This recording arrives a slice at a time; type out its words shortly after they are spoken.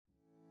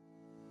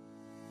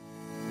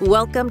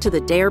Welcome to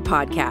the DARE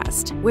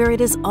podcast, where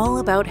it is all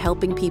about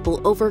helping people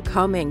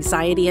overcome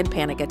anxiety and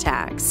panic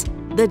attacks.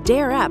 The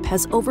DARE app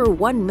has over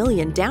 1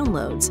 million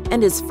downloads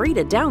and is free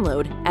to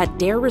download at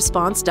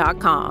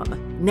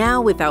dareresponse.com.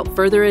 Now, without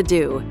further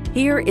ado,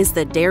 here is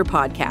the DARE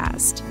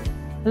podcast.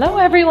 Hello,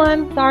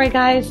 everyone. Sorry,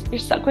 guys, you're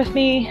stuck with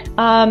me.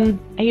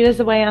 Aida's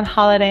away on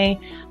holiday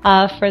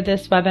for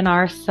this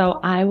webinar, so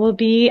I will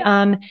be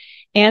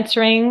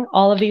answering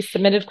all of these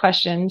submitted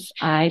questions.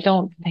 I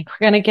don't think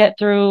we're going to get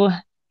through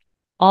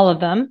all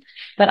of them,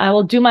 but I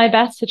will do my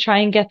best to try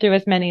and get through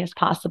as many as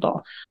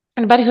possible.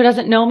 Anybody who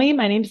doesn't know me,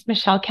 my name is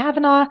Michelle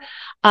Cavanaugh.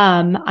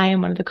 I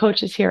am one of the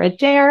coaches here at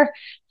DARE,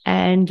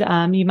 and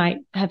you might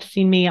have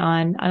seen me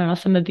on, I don't know,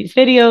 some of these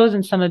videos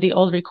and some of the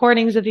old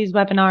recordings of these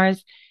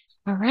webinars.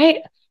 All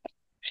right,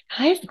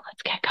 guys,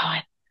 let's get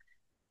going.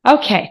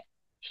 Okay,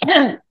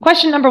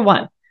 question number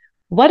 1.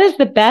 What is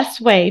the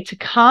best way to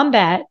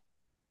combat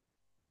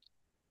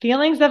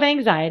feelings of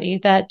anxiety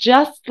that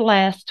just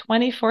last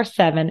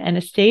 24/7 and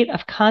a state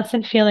of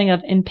constant feeling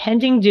of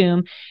impending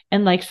doom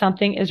and like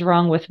something is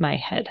wrong with my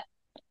head?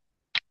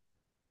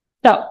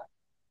 So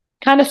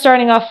kind of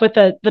starting off with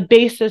the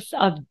basis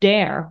of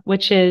DARE,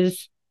 which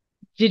is,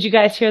 did you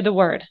guys hear the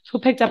word? Who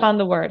picked up on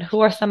the word? Who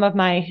are some of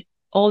my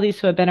oldies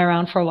who have been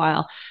around for a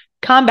while?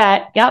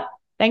 Combat. Yep.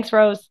 Thanks,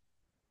 Rose.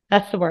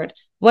 That's the word.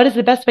 What is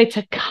the best way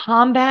to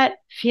combat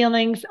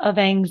feelings of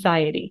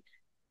anxiety?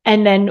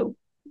 And then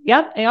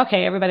yep.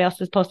 Okay. Everybody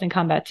else is posting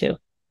combat too.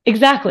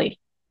 Exactly.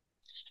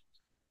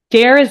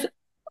 DARE is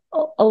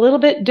a little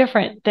bit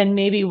different than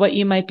maybe what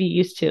you might be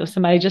used to.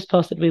 Somebody just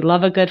posted, we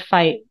love a good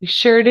fight. We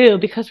sure do,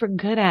 because we're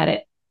good at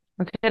it.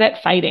 We're good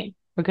at fighting.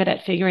 We're good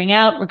at figuring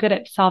out. We're good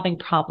at solving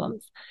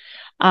problems.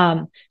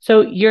 So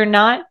you're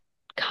not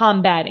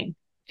combating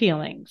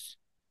feelings.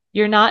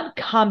 You're not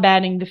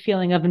combating the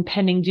feeling of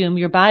impending doom.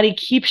 Your body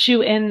keeps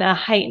you in a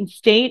heightened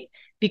state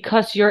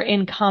because you're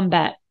in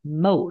combat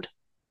mode.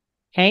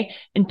 Okay.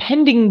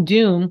 Impending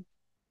doom,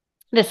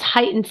 this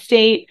heightened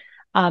state,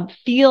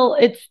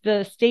 it's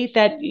the state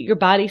that your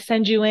body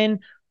sends you in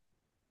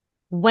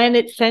when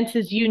it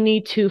senses you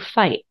need to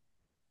fight.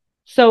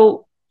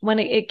 So when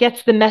it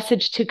gets the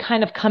message to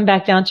kind of come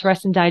back down to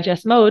rest and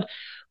digest mode,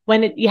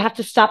 you have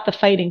to stop the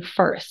fighting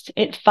first.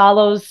 It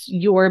follows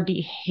your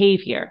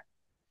behavior.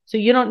 So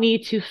you don't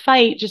need to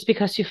fight just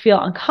because you feel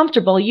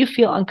uncomfortable. You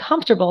feel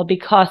uncomfortable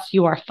because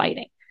you are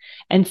fighting.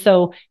 And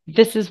so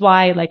this is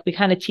why, like, we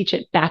kind of teach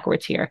it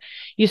backwards here.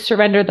 You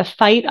surrender the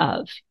fight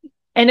of,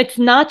 and it's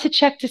not to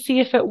check to see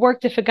if it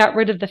worked, if it got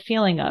rid of the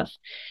feeling of.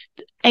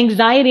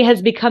 Anxiety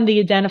has become the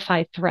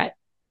identified threat.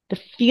 The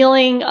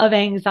feeling of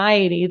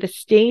anxiety, the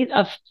state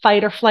of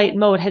fight or flight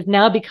mode, has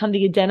now become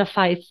the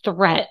identified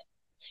threat.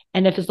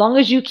 And as long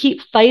as you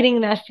keep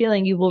fighting that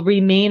feeling, you will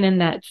remain in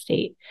that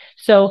state.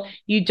 So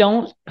you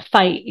don't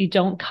fight, you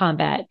don't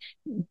combat.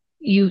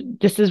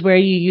 This is where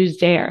you use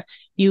DARE.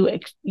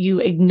 You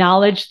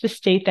acknowledge the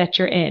state that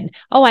you're in.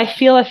 Oh, I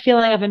feel a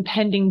feeling of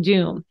impending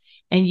doom.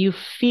 And you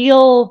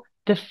feel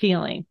the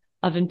feeling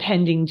of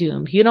impending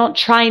doom. You don't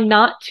try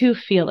not to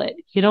feel it.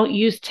 You don't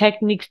use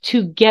techniques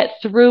to get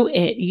through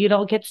it. You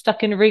don't get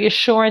stuck in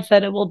reassurance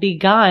that it will be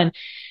gone.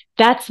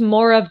 That's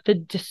more of the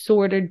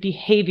disordered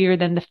behavior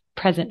than the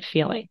present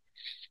feeling.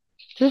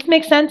 Does this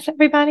make sense,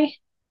 everybody?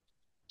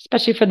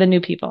 Especially for the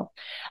new people.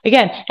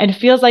 Again, and it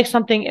feels like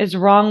something is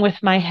wrong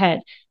with my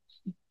head.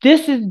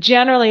 This is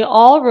generally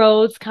all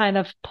roads kind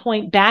of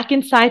point back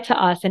inside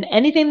to us, and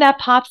anything that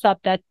pops up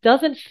that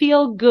doesn't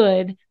feel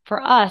good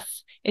for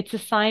us, it's a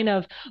sign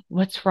of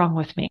what's wrong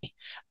with me.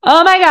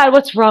 Oh my God,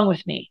 what's wrong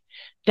with me?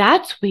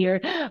 That's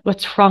weird.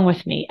 What's wrong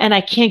with me? And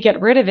I can't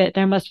get rid of it.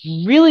 There must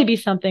really be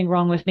something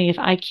wrong with me if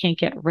I can't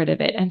get rid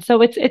of it. And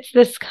so it's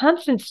this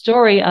constant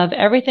story of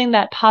everything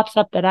that pops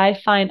up that I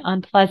find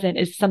unpleasant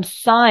is some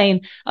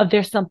sign of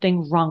there's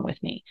something wrong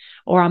with me,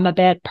 or I'm a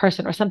bad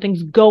person, or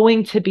something's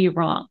going to be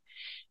wrong.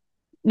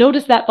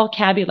 Notice that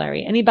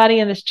vocabulary. Anybody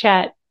in this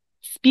chat,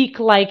 speak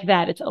like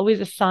that. It's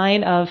always a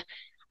sign of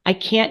I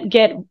can't,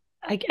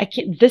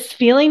 this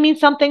feeling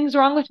means something's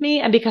wrong with me.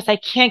 And because I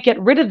can't get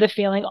rid of the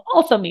feeling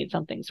also means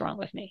something's wrong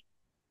with me.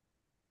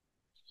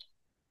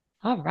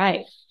 All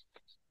right.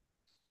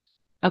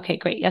 Okay,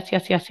 great. Yes.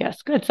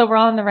 Good. So we're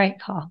all on the right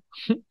call.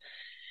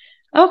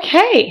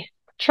 Okay.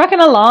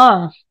 Trucking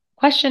along.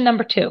 Question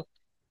number 2.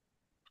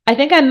 I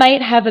think I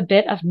might have a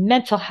bit of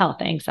mental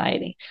health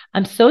anxiety.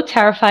 I'm so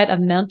terrified of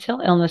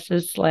mental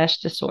illnesses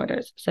 /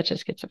 disorders, such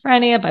as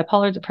schizophrenia,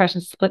 bipolar depression,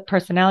 split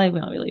personality. We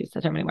don't really use the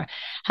term anymore.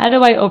 How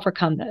do I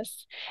overcome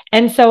this?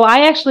 And so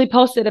I actually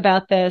posted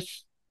about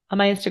this on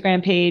my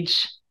Instagram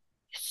page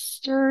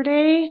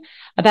yesterday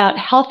about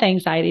health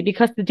anxiety,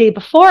 because the day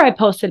before I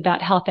posted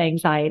about health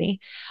anxiety,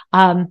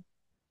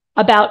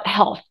 about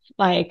health,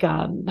 like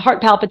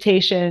heart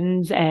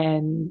palpitations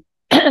and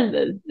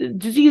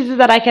diseases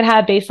that I could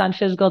have based on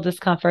physical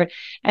discomfort.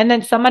 And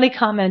then somebody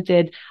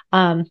commented,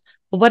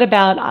 what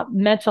about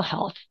mental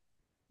health?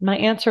 My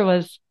answer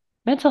was,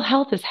 mental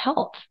health is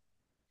health.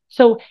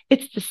 So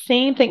it's the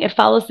same thing. It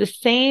follows the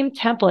same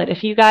template.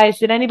 If you guys,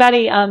 did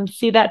anybody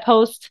see that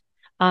post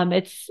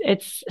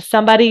It's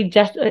somebody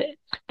just,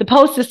 the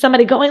post is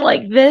somebody going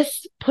like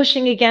this,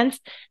 pushing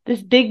against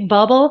this big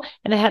bubble,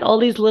 and it had all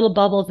these little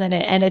bubbles in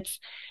it. And it's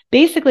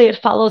basically,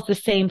 it follows the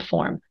same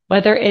form,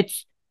 whether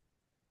it's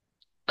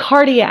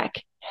cardiac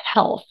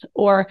health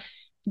or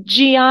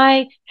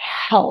GI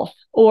health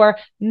or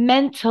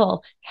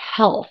mental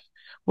health.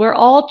 We're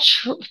all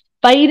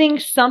fighting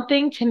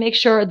something to make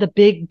sure the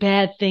big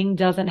bad thing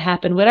doesn't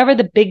happen, whatever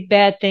the big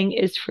bad thing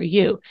is for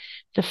you.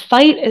 The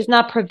fight is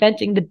not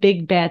preventing the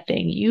big bad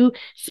thing. You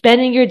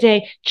spending your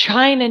day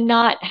trying to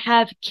not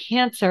have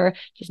cancer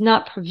does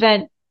not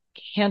prevent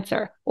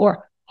cancer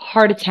or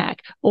heart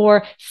attack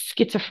or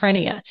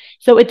schizophrenia.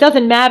 So it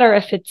doesn't matter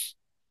if it's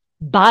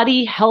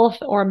body health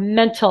or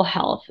mental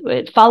health.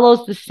 It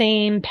follows the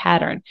same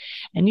pattern.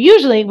 And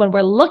usually when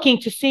we're looking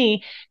to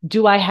see,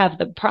 do I have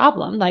the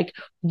problem? Like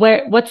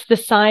what's the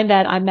sign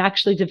that I'm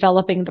actually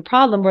developing the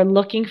problem? We're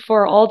looking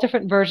for all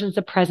different versions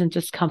of present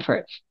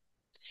discomfort.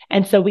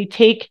 And so we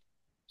take,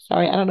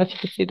 sorry, I don't know if you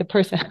can see the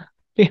person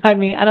behind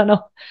me. I don't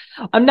know.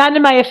 I'm not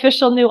in my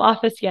official new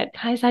office yet.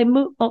 Guys, I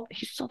moved. Oh,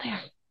 he's still there.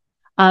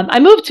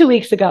 I moved 2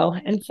 weeks ago,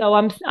 and so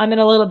I'm in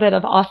a little bit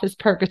of office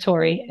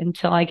purgatory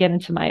until I get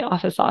into my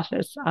office,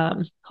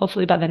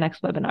 hopefully by the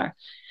next webinar.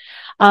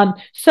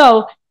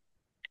 So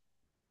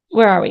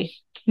where are we?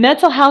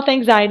 Mental health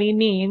anxiety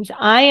means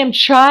I am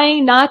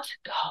trying not to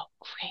go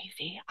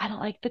crazy. I don't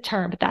like the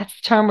term, but that's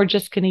the term we're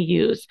just going to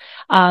use.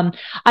 I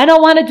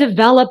don't want to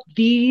develop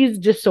these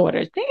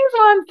disorders.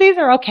 These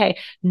are okay,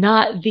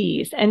 not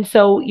these. And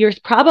so you're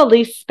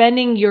probably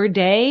spending your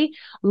day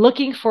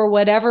looking for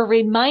whatever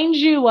reminds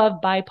you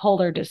of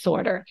bipolar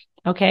disorder.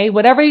 Okay,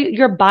 whatever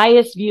your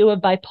biased view of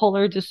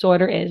bipolar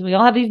disorder is. We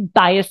all have these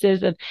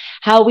biases of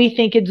how we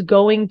think it's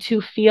going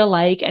to feel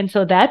like. And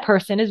so that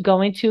person is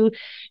going to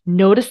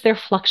notice their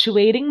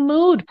fluctuating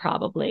mood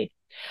probably.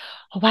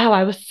 Oh, wow,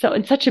 I was so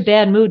in such a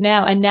bad mood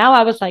now. And now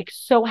I was like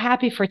so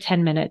happy for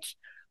 10 minutes.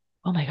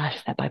 Oh my gosh,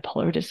 is that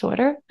bipolar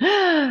disorder?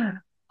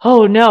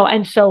 Oh no.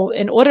 And so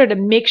in order to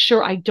make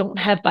sure I don't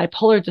have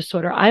bipolar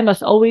disorder, I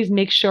must always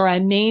make sure I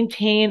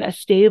maintain a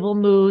stable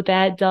mood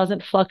that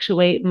doesn't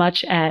fluctuate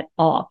much at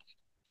all.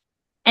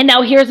 And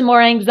now here's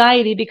more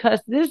anxiety because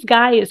this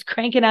guy is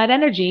cranking out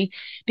energy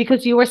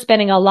because you were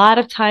spending a lot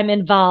of time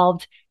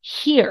involved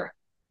here,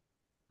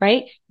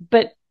 right?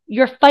 But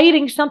you're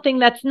fighting something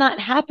that's not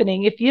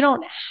happening. If you're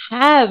not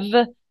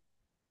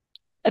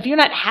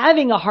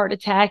having a heart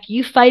attack,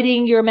 you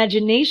fighting your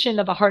imagination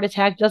of a heart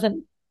attack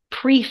doesn't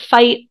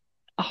pre-fight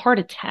a heart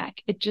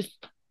attack. It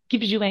just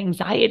gives you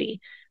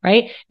anxiety,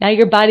 right? Now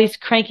your body's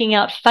cranking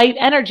out fight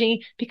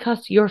energy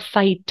because you're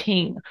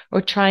fighting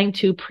or trying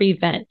to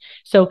prevent.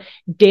 So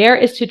dare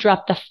is to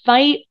drop the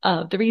fight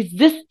of, the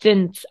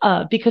resistance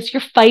of, because you're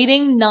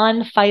fighting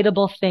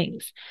non-fightable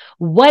things.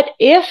 What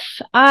if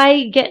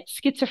I get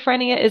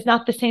schizophrenia is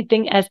not the same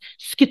thing as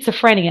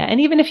schizophrenia.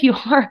 And even if you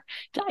are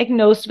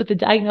diagnosed with the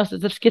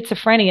diagnosis of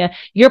schizophrenia,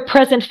 your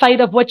present fight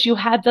of what you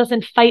have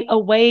doesn't fight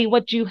away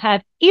what you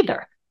have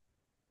either,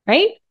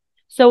 right?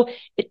 So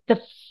the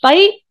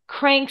fight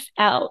cranks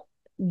out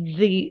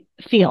the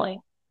feeling.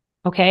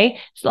 Okay.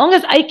 As long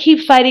as I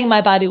keep fighting,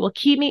 my body will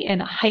keep me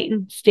in a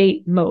heightened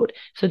state mode.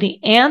 So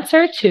the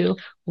answer to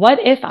what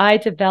if I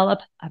develop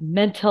a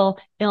mental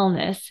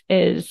illness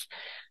is,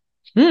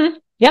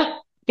 yeah,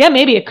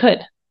 maybe it could,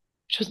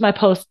 which was my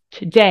post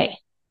today.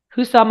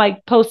 Who saw my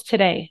post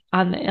today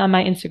on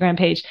my Instagram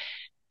page?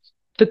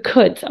 The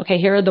coulds. Okay.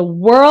 Here are the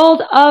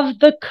world of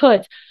the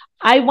coulds.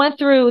 I went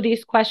through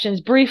these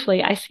questions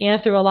briefly. I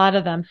scanned through a lot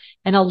of them,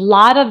 and a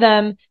lot of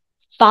them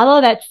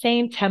follow that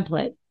same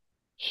template.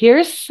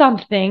 Here's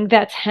something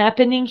that's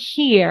happening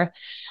here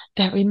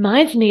that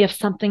reminds me of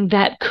something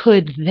that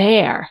could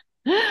there.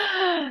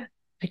 I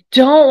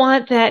don't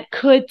want that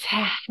could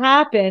to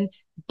happen.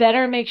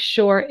 Better make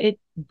sure it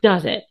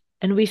doesn't.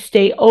 And we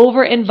stay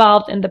over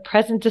involved in the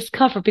present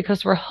discomfort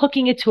because we're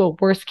hooking it to a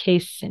worst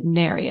case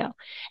scenario.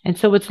 And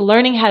so it's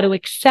learning how to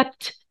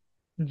accept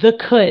the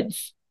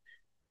coulds.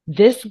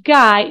 This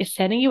guy is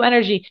sending you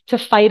energy to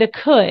fight a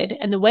could.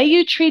 And the way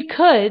you treat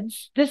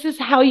coulds, this is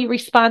how you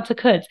respond to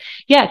coulds.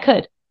 Yeah, it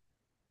could.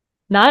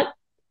 Not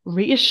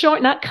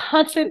not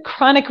constant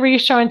chronic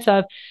reassurance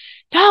of,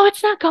 no,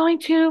 it's not going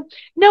to.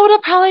 No,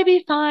 it'll probably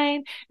be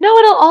fine. No,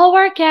 it'll all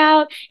work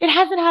out. It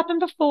hasn't happened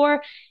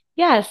before.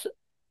 Yes,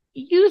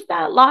 use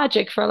that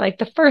logic for like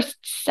the first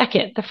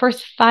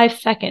 5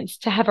 seconds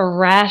to have a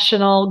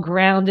rational,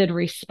 grounded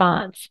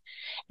response.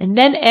 And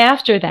then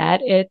after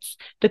that, it's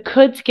the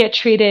coulds get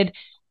treated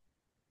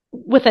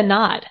with a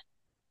nod.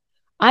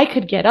 I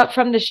could get up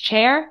from this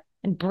chair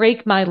and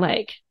break my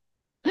leg.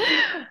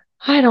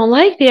 I don't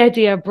like the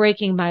idea of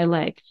breaking my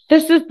leg.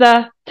 This is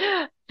the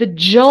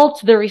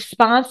jolt, the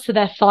response to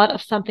that thought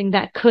of something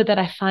that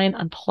I find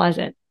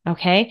unpleasant.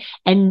 Okay.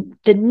 And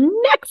the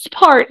next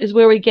part is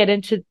where we get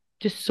into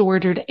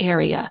disordered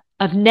area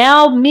of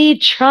now me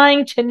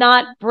trying to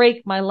not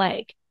break my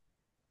leg.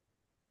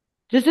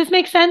 Does this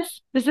make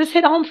sense? Does this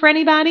hit home for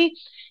anybody?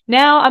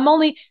 Now I'm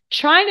only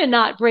trying to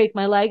not break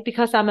my leg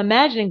because I'm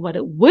imagining what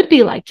it would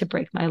be like to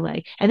break my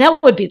leg. And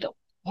that would be the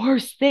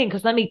worst thing,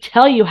 because let me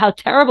tell you how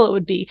terrible it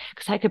would be,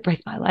 because I could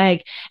break my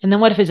leg. And then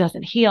what if it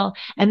doesn't heal?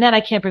 And then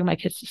I can't bring my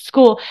kids to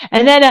school.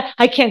 And then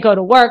I can't go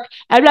to work.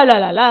 And blah, blah,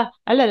 blah, blah,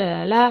 blah,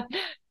 blah, blah.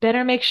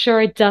 Better make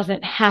sure it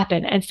doesn't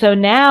happen. And so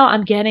now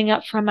I'm getting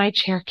up from my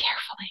chair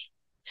carefully.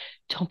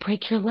 Don't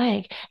break your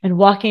leg, and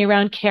walking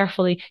around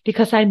carefully,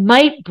 because I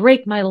might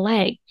break my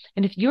leg.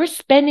 And if you're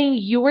spending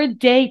your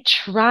day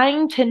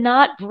trying to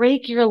not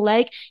break your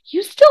leg,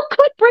 you still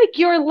could break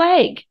your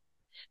leg.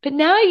 But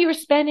now you're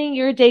spending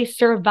your day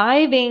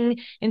surviving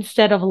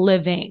instead of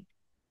living.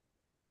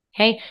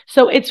 Okay.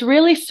 So it's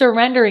really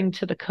surrendering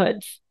to the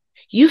coulds.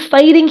 You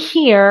fighting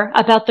here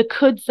about the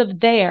coulds of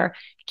there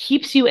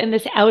keeps you in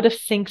this out of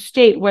sync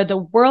state where the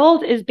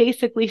world is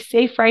basically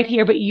safe right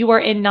here, but you are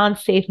in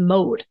non-safe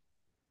mode.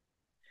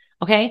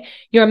 Okay.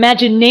 Your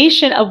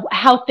imagination of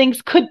how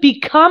things could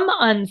become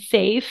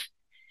unsafe.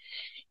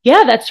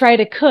 Yeah, that's right.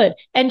 It could.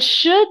 And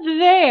should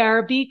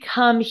there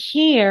become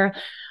here,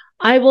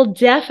 I will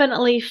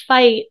definitely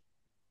fight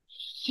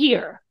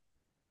here.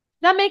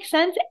 That makes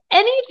sense?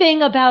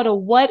 Anything about a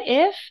what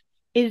if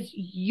is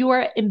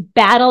your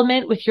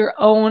embattlement with your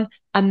own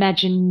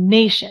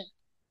imagination.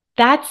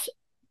 That's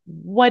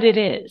what it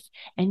is.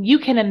 And you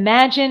can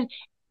imagine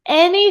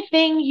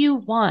anything you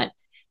want.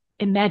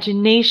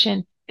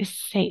 Imagination is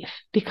safe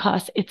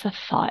because it's a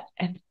thought,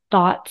 and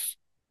thoughts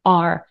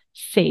are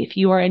safe.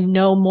 You are in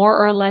no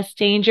more or less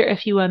danger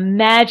if you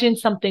imagine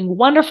something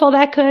wonderful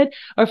that could,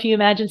 or if you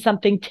imagine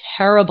something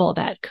terrible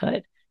that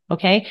could.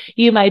 Okay.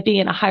 You might be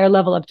in a higher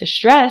level of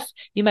distress.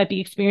 You might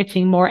be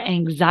experiencing more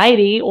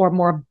anxiety or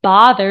more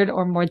bothered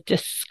or more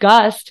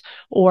disgust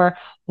or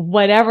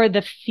whatever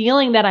the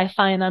feeling that I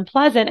find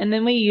unpleasant. And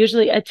then we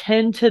usually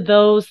attend to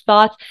those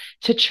thoughts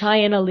to try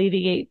and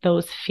alleviate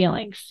those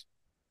feelings.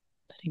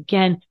 But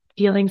again,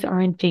 feelings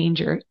aren't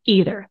danger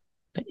either.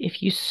 But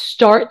if you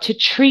start to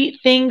treat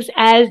things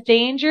as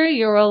danger,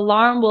 your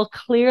alarm will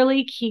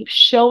clearly keep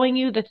showing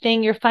you the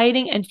thing you're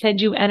fighting and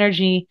send you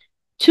energy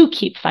to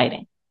keep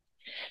fighting.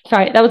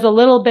 Sorry, that was a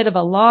little bit of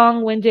a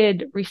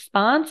long-winded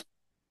response,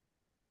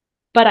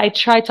 but I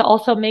tried to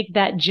also make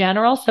that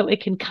general so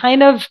it can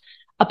kind of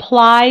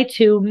apply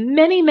to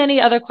many, many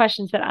other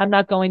questions that I'm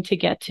not going to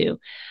get to.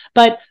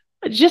 But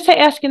just to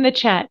ask in the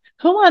chat,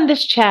 who on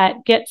this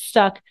chat gets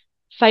stuck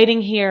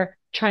fighting here,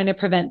 trying to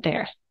prevent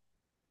there?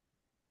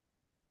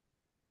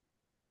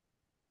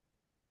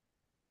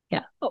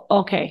 Yeah.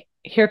 Okay.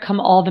 Here come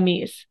all the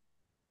me's.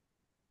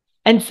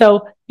 And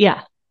so,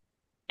 yeah.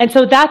 And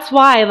so that's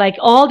why, like,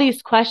 all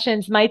these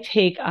questions might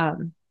take,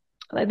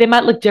 they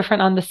might look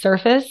different on the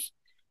surface,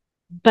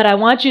 but I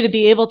want you to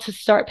be able to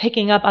start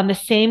picking up on the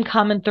same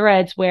common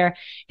threads where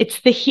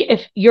it's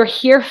if you're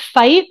here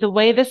fight, the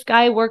way this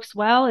guy works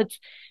well, it's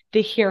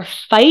the here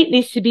fight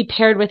needs to be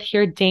paired with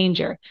here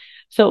danger.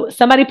 So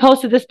somebody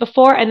posted this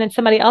before and then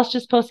somebody else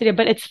just posted it,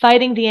 but it's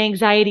fighting the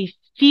anxiety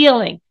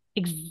feeling.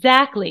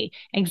 Exactly.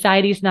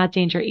 Anxiety is not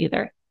danger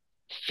either.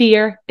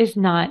 Fear is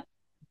not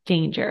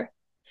danger.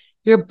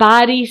 Your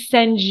body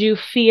sends you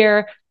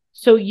fear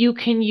so you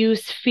can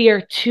use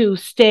fear to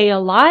stay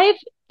alive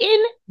in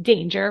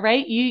danger,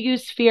 right? You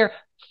use fear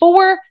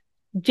for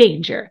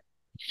danger.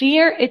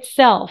 Fear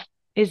itself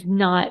is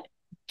not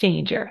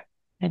danger.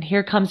 And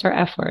here comes our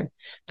F word.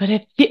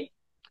 But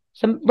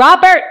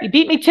Robert, you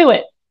beat me to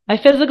it. My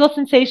physical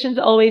sensations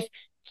always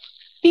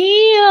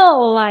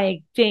feel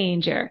like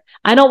danger.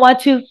 I don't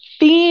want to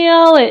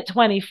feel it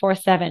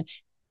 24/7.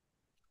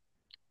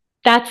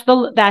 That's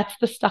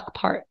the stuck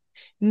part.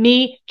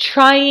 Me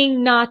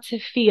trying not to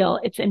feel.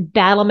 It's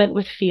embattlement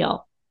with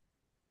feel.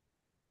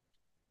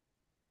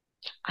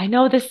 I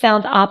know this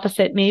sounds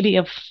opposite maybe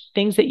of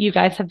things that you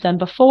guys have done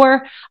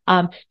before.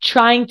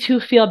 Trying to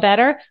feel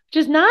better, which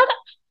is not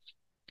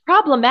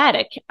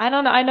problematic. I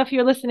don't know. I know if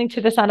you're listening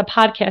to this on a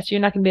podcast, you're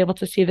not going to be able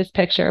to see this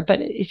picture, but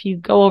if you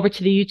go over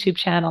to the YouTube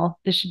channel,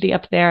 this should be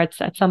up there. It's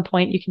at some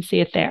point, you can see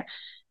it there.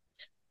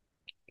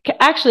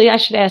 Actually, I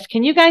should ask,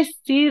 can you guys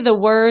see the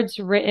words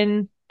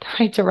written the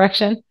right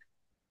direction?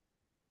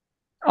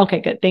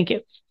 Okay, good. Thank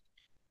you.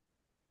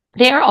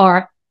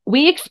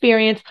 We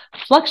experience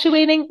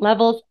fluctuating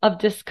levels of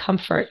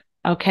discomfort.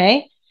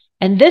 Okay.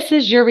 And this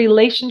is your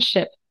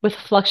relationship with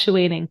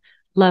fluctuating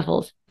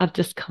levels of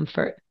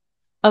discomfort.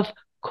 Of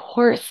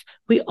course,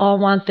 we all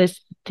want this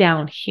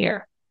down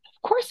here.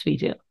 Of course we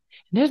do. And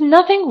there's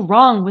nothing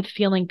wrong with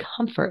feeling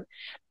comfort.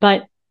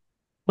 But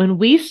when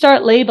we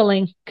start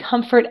labeling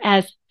comfort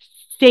as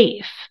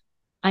safe,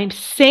 I'm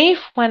safe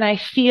when I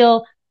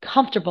feel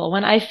comfortable,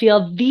 when I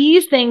feel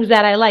these things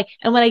that I like,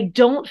 and when I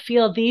don't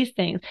feel these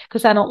things,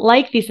 because I don't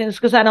like these things,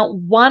 because I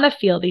don't want to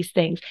feel these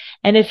things.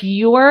 And if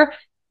you are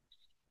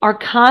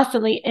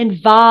constantly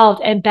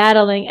involved and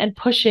battling and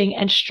pushing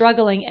and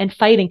struggling and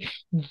fighting,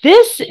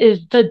 this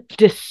is the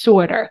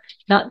disorder,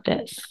 not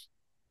this.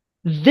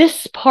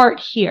 This part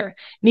here,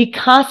 me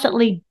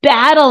constantly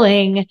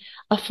battling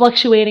a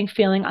fluctuating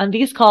feeling. On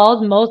these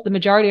calls, the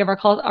majority of our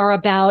calls are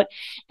about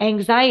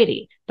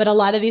anxiety, but a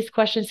lot of these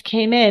questions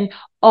came in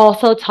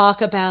also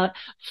talk about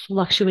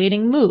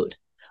fluctuating mood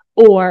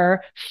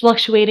or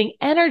fluctuating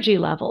energy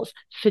levels,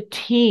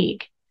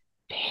 fatigue.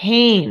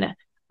 pain,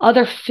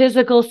 other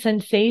physical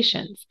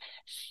sensations,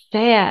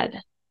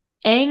 sad,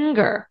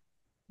 anger,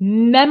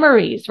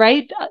 memories,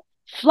 right?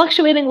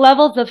 Fluctuating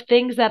levels of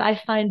things that I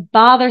find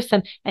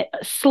bothersome,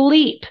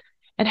 sleep,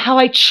 and how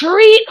I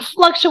treat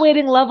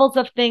fluctuating levels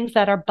of things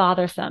that are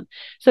bothersome.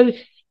 So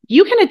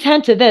you can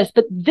attend to this,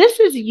 but this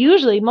is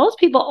usually, most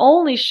people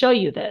only show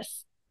you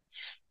this.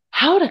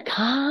 How to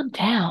calm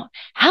down,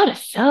 how to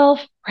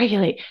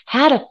self-regulate,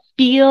 how to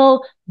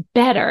feel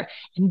better.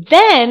 And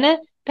then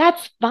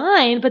that's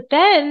fine, but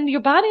then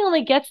your body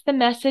only gets the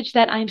message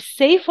that I'm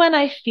safe when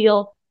I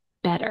feel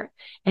better.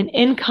 And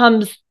in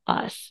comes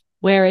us,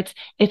 where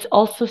it's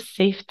also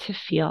safe to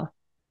feel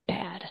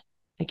bad.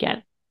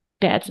 Again,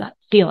 bad's not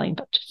feeling,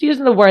 but just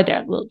using the word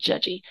there, a little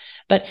judgy.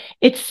 But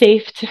it's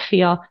safe to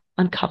feel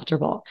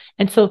uncomfortable.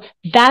 And so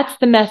that's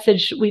the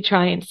message we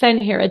try and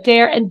send here at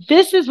DARE. And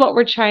this is what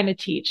we're trying to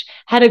teach,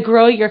 how to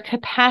grow your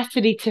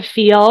capacity to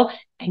feel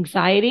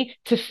anxiety,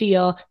 to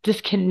feel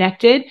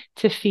disconnected,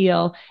 to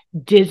feel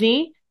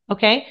dizzy.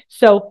 Okay.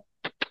 So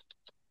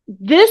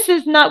this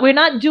is not, we're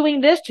not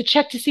doing this to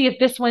check to see if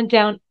this went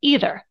down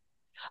either.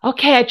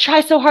 Okay. I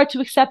try so hard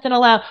to accept and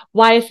allow.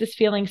 Why is this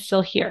feeling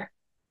still here?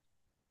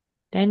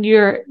 Then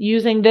you're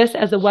using this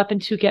as a weapon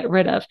to get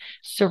rid of.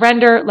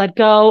 Surrender, let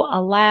go,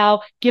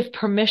 allow, give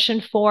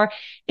permission for.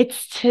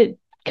 It's to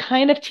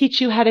kind of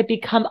teach you how to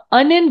become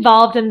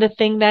uninvolved in the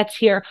thing that's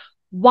here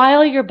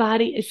while your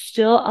body is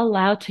still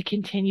allowed to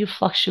continue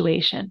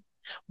fluctuation,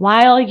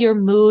 while your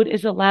mood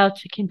is allowed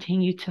to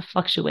continue to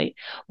fluctuate,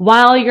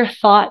 while your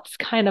thoughts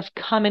kind of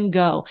come and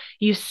go.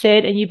 You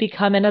sit and you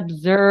become an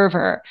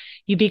observer.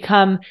 You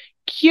become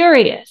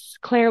curious,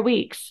 Claire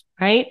Weeks,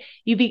 right?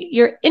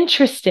 You're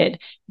interested.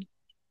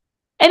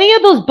 Any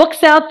of those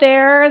books out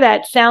there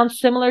that sound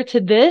similar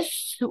to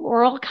this,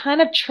 we're all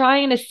kind of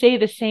trying to say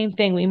the same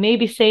thing. We may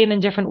be saying it in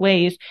different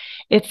ways.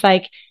 It's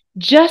like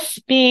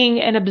just being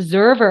an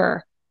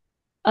observer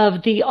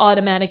of the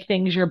automatic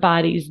things your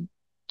bodies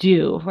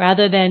do,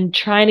 rather than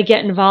trying to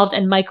get involved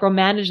and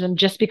micromanage them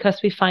just because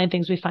we find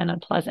things we find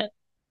unpleasant.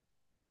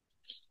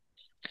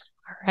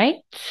 All right,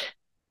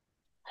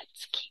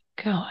 let's keep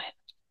going.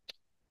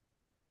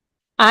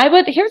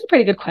 Here's a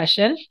pretty good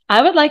question.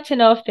 I would like to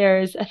know if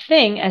there's a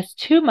thing as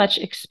too much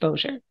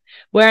exposure,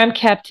 where I'm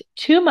kept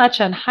too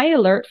much on high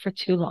alert for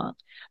too long,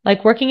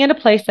 like working in a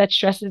place that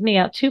stresses me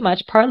out too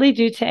much, partly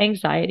due to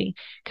anxiety,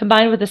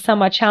 combined with a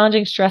somewhat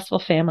challenging, stressful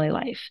family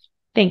life.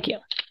 Thank you.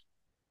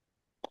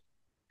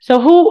 So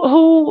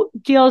who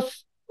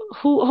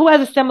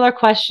has a similar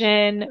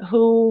question?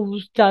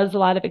 Who does a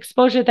lot of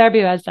exposure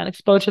therapy? Who has done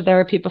exposure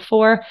therapy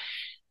before?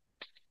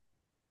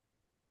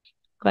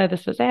 Glad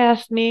this was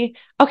asked me.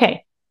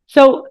 Okay.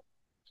 So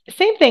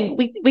same thing.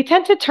 We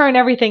tend to turn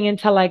everything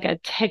into like a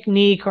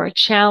technique or a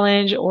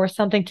challenge or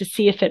something to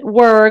see if it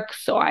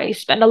works. Or I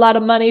spend a lot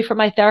of money for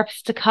my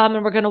therapist to come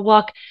and we're going to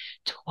walk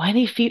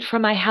 20 feet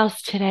from my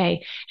house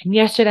today. And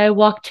yesterday I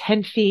walked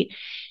 10 feet.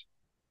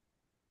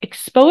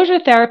 Exposure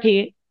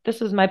therapy. This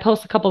was my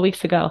post a couple of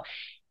weeks ago.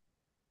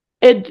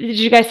 Did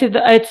you guys see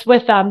it's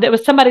with there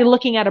was somebody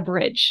looking at a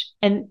bridge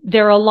and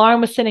their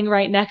alarm was sitting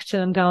right next to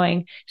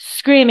them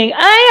screaming,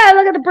 "Ah, yeah,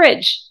 look at the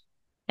bridge."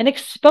 And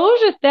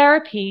exposure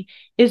therapy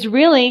is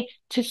really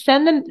to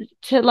send them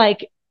to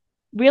like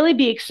really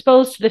be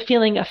exposed to the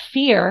feeling of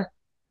fear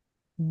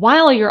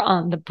while you're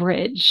on the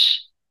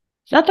bridge.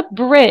 It's not the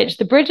bridge.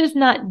 The bridge is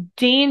not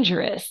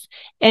dangerous.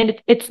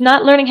 And it's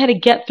not learning how to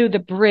get through the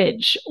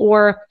bridge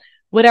or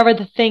whatever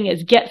the thing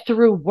is, get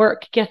through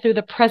work, get through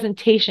the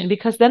presentation,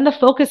 because then the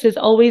focus is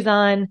always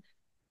on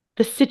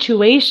the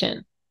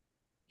situation.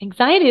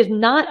 Anxiety is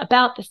not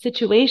about the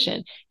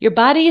situation. Your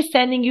body is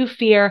sending you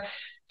fear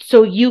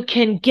so you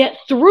can get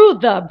through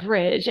the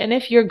bridge. And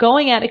if you're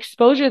going at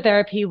exposure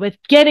therapy with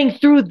getting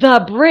through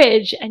the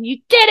bridge and you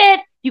did it,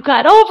 you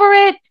got over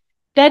it,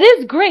 that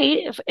is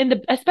great,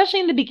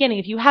 especially in the beginning.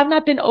 If you have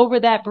not been over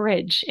that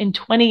bridge in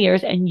 20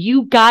 years and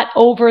you got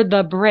over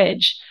the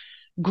bridge,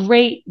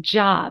 great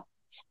job.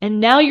 And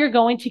now you're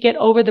going to get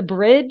over the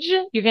bridge.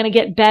 You're going to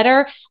get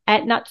better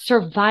at not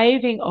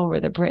surviving over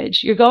the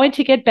bridge. You're going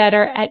to get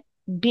better at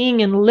being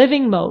in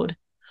living mode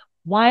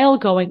while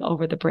going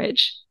over the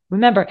bridge.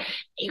 Remember,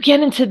 you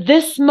get into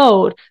this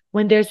mode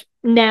when there's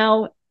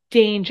now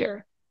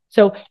danger.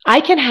 So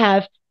I can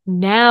have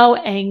now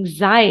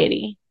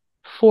anxiety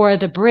for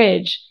the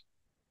bridge,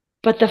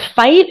 but the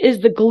fight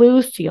is the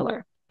glue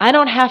sealer. I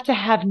don't have to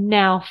have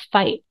now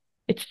fight.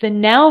 It's the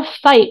now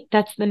fight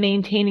that's the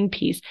maintaining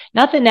piece,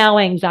 not the now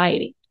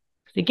anxiety.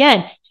 Because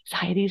again,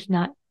 anxiety is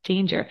not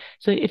danger.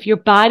 So if your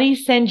body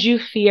sends you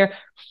fear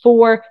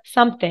for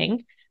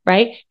something,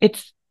 right,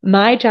 it's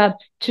my job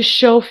to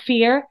show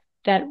fear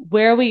that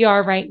where we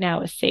are right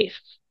now is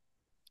safe.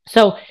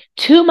 So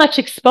too much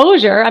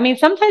exposure. I mean,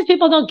 sometimes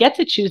people don't get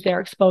to choose their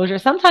exposure.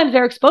 Sometimes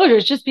their exposure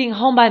is just being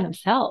home by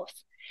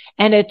themselves.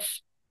 And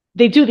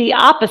they do the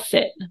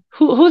opposite.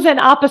 Who's an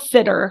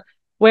oppositer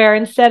where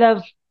instead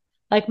of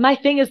like my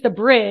thing is the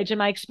bridge and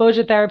my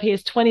exposure therapy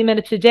is 20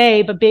 minutes a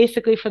day, but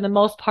basically for the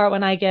most part,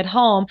 when I get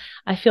home,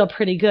 I feel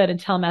pretty good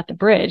until I'm at the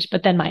bridge.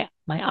 But then my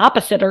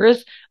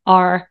oppositers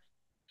are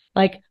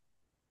Like,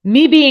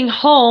 me being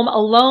home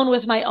alone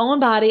with my own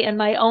body and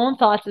my own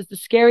thoughts is the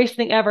scariest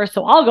thing ever.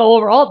 So I'll go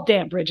over all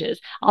damn bridges.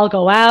 I'll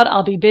go out.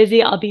 I'll be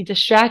busy. I'll be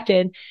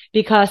distracted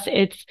because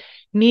it's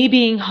me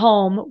being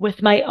home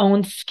with my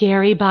own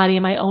scary body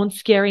and my own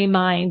scary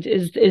mind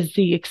is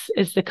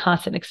the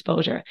constant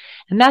exposure.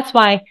 And that's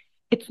why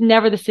it's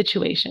never the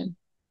situation.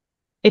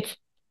 It's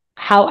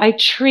how I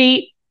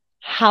treat,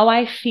 how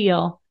I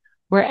feel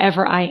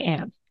wherever I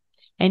am.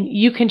 And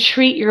you can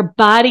treat your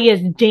body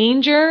as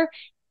danger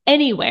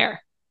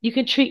anywhere. You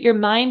can treat your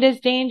mind as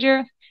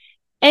danger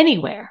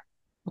anywhere.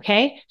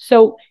 Okay.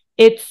 So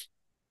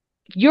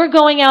you're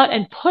going out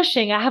and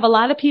pushing. I have a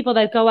lot of people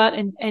that go out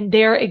and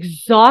they're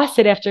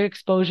exhausted after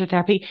exposure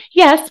therapy.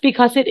 Yes,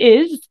 because it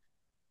is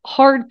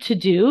hard to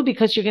do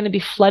because you're going to be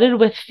flooded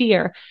with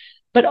fear.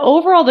 But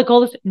overall, the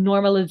goal is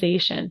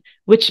normalization,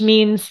 which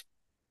means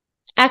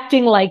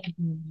acting like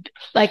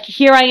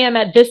here I am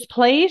at this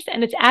place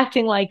and it's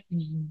acting like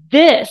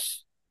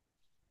this.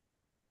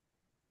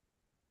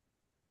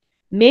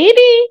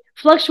 Maybe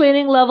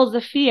fluctuating levels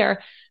of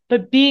fear,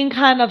 but being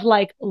kind of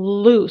like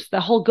loose, the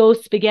whole go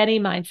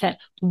spaghetti mindset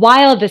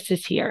while this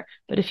is here.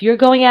 But if you're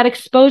going at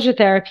exposure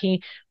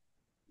therapy,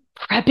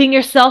 prepping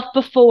yourself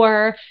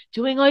before,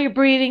 doing all your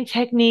breathing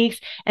techniques,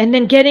 and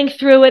then getting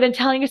through it and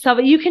telling yourself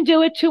you can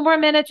do it 2 more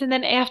minutes. And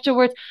then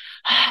afterwards,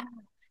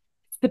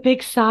 it's the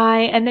big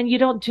sigh. And then you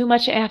don't do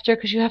much after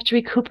because you have to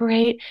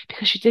recuperate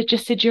because you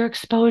just did your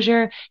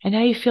exposure and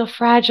now you feel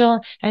fragile.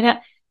 And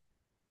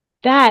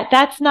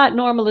that's not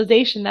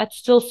normalization. That's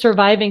still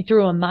surviving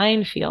through a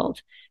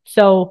minefield.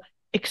 So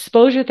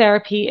exposure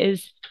therapy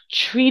is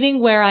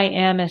treating where I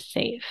am as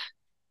safe.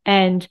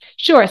 And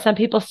sure, some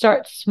people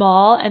start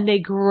small and they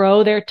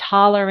grow their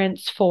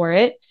tolerance for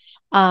it.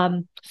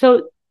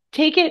 So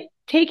take it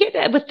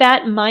with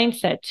that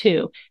mindset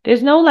too.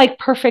 There's no like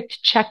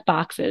perfect check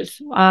boxes.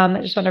 I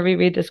just want to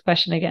reread this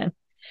question again.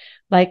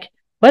 Like,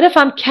 what if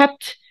I'm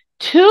kept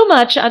too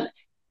much on?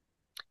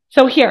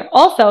 So here's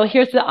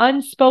the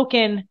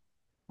unspoken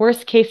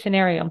worst case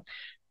scenario.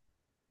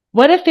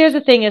 What if there's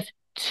a thing is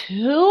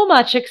too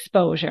much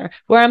exposure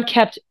where I'm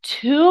kept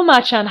too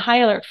much on high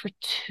alert for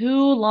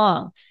too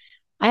long?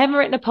 I haven't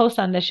written a post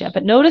on this yet,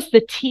 but notice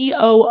the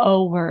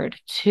TOO word,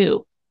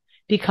 too,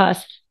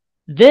 because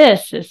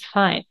this is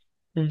fine.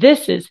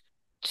 This is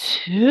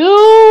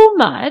too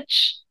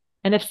much.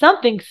 And if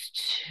something's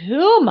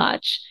too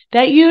much,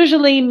 that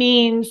usually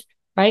means,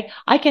 right,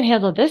 I can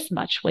handle this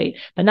much weight,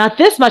 but not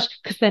this much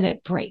because then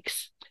it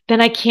breaks. Then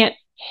I can't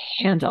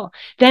handle.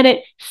 Then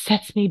it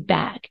sets me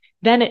back.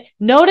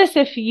 Notice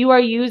if you are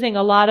using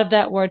a lot of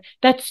that word,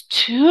 that's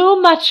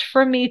too much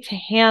for me to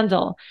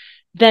handle.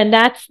 Then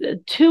that's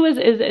too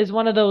is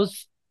one of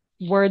those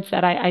words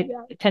that I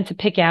tend to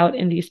pick out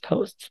in these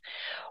posts.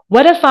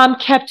 What if I'm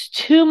kept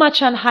too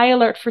much on high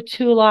alert for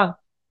too long?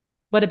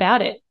 What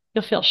about it?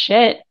 You'll feel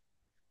shit.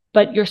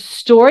 But your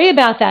story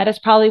about that is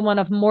probably one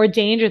of more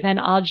danger than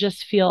I'll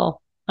just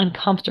feel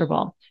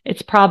uncomfortable.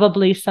 It's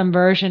probably some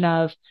version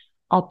of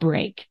I'll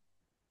break,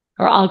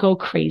 or I'll go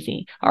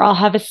crazy, or I'll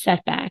have a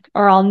setback,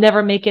 or I'll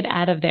never make it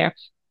out of there.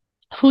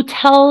 Who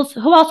else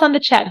on the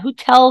chat, who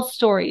tells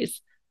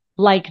stories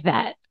like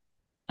that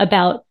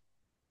about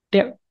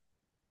their,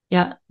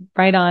 yeah,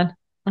 right on.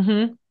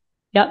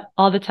 Yep,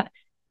 all the time.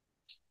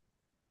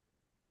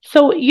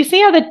 So you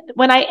see how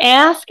when I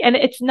ask, and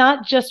it's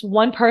not just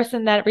one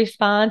person that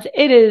responds,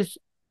 it is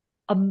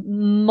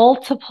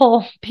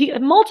multiple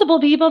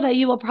people that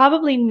you will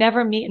probably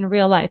never meet in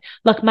real life.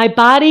 Look, my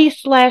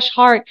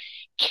body/heart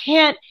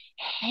can't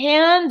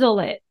handle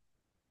it.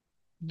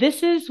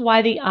 This is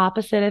why the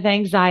opposite of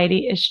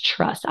anxiety is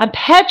trust. I'm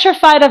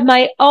petrified of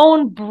my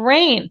own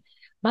brain.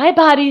 My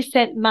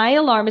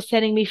alarm is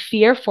setting me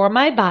fear for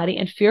my body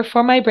and fear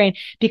for my brain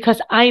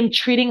because I am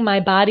treating my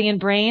body and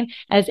brain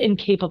as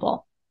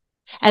incapable,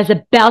 as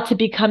about to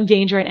become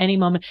danger at any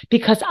moment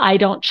because I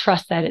don't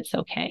trust that it's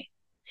okay.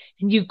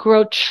 And you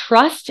grow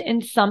trust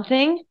in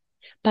something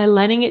by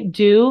letting it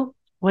do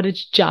what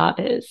its job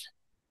is.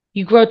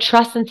 You grow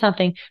trust in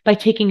something by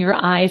taking your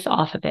eyes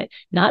off of it.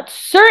 Not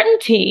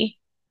certainty,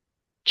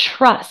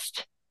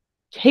 trust.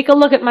 Take a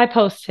look at my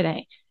post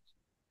today.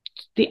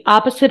 The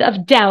opposite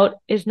of doubt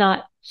is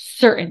not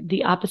certain.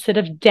 The opposite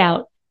of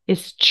doubt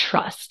is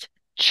trust.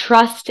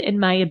 Trust in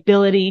my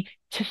ability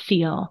to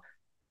feel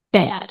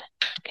bad.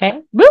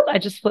 Okay. Whoop, I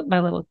just flipped my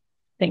little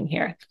thing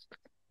here.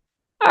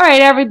 All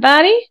right,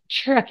 everybody,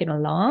 trucking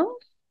along.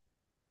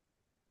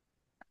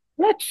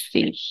 Let's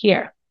see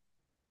here.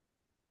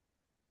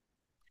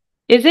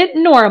 Is it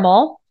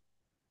normal?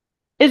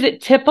 Is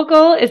it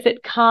typical? Is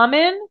it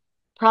common?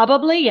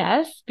 Probably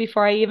yes,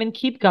 before I even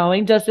keep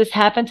going. Does this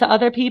happen to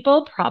other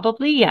people?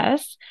 Probably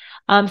yes.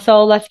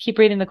 So let's keep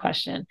reading the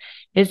question.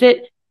 Is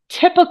it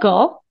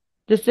typical?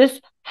 Does this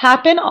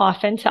happen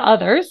often to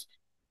others?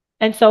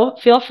 And so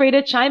feel free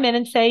to chime in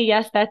and say,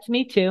 yes, that's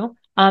me too,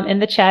 in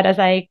the chat as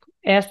I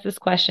ask this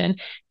question.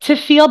 To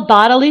feel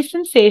bodily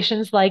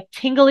sensations like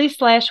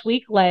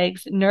tingly/weak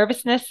legs,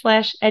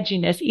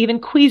 nervousness/edginess, even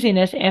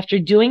queasiness after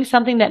doing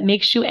something that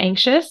makes you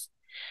anxious.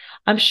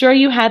 I'm sure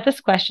you had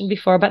this question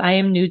before, but I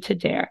am new to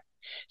DARE.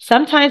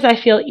 Sometimes I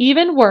feel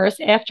even worse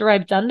after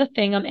I've done the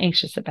thing I'm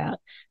anxious about.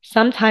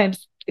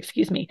 Sometimes,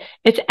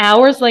 it's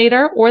hours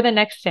later or the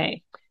next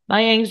day.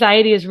 My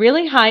anxiety is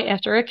really high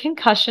after a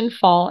concussion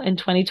fall in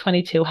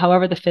 2022.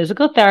 However, the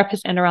physical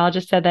therapist and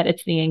neurologist said that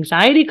it's the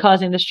anxiety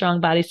causing the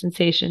strong body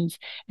sensations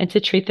and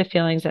to treat the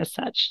feelings as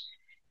such.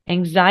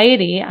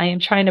 Anxiety, I am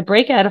trying to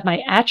break out of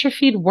my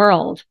atrophied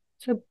world.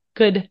 It's a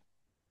good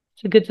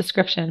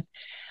description.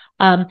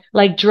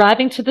 Like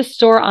driving to the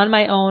store on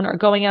my own or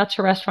going out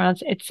to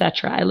restaurants,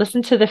 etc. I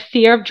listen to the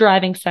fear of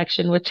driving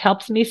section, which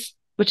helped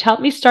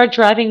me start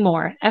driving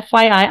more.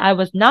 FYI, I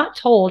was not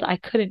told I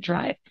couldn't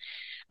drive.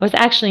 I was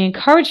actually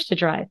encouraged to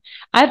drive.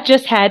 I've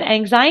just had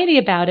anxiety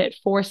about it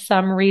for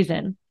some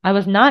reason. I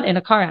was not in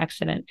a car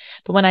accident,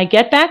 but when I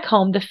get back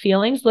home, the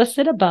feelings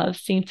listed above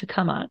seem to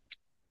come on.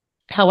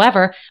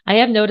 However, I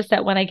have noticed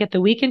that when I get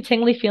the weak and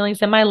tingly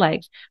feelings in my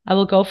legs, I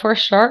will go for a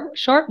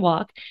short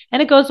walk,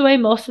 and it goes away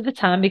most of the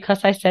time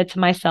because I said to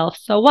myself,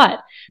 so what?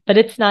 But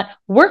it's not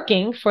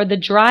working for the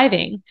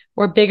driving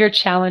or bigger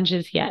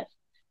challenges yet.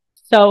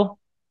 So,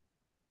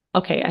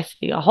 okay, I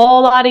see a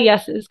whole lot of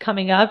yeses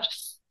coming up,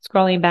 just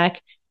scrolling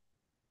back.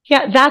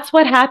 Yeah, that's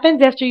what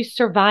happens after you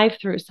survive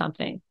through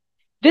something.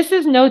 This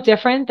is no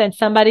different than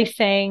somebody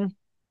saying,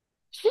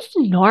 is this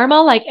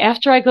normal? Like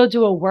after I go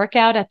do a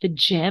workout at the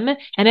gym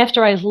and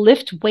after I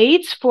lift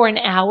weights for an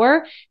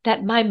hour,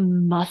 that my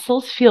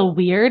muscles feel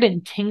weird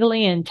and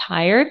tingly and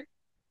tired?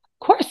 Of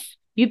course,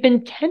 you've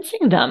been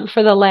tensing them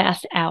for the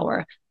last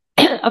hour.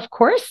 Of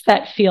course,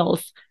 that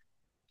feels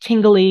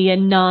tingly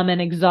and numb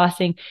and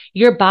exhausting.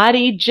 Your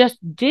body just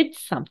did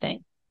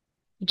something.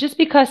 Just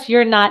because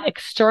you're not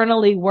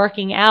externally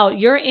working out,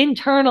 you're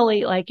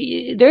internally like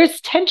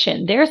there's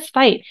tension, there's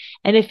fight.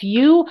 And if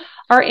you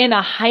are in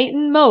a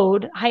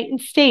heightened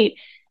state,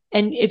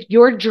 and if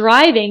you're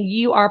driving,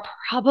 you are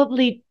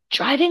probably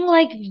driving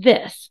like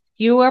this.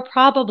 You are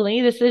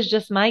probably, this is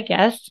just my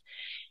guess,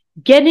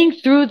 getting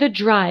through the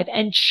drive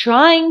and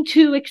trying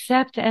to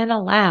accept and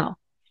allow.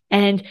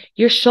 And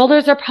your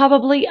shoulders are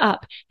probably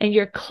up and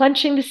you're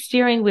clenching the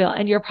steering wheel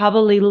and you're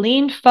probably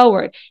leaned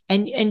forward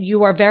and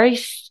you are very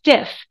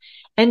stiff.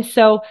 And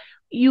so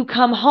you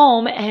come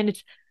home and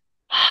it's,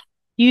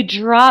 you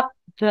drop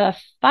the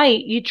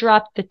fight, you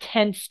drop the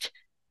tense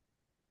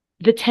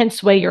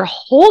way you're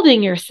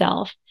holding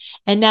yourself.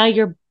 And now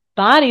your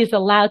body is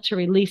allowed to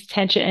release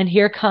tension. And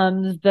here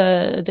comes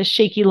the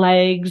shaky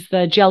legs,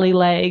 the jelly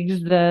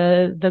legs,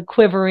 the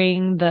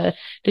quivering, the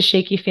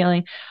shaky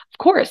feeling. Of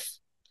course,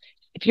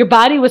 if your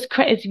body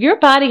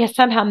has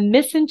somehow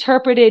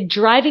misinterpreted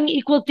driving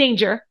equals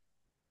danger,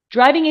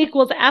 driving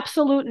equals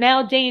absolute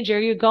now danger,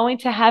 you're going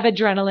to have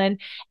adrenaline.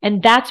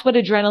 And that's what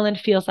adrenaline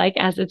feels like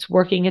as it's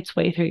working its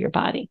way through your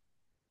body.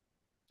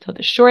 So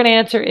the short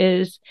answer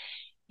is,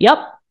 yep,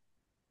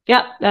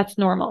 that's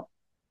normal.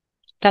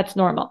 That's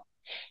normal.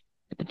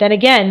 But then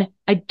again,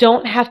 I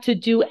don't have to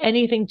do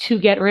anything to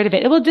get rid of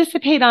it. It will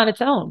dissipate on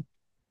its own.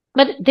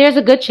 But there's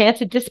a good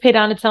chance it dissipated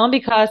on its own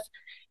because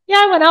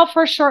I went out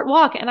for a short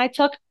walk and I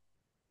took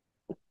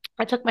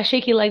my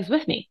shaky legs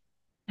with me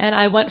and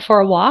I went for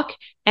a walk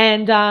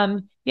and,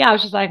 I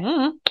was just like,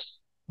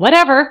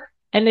 whatever.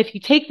 And if you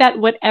take that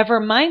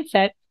whatever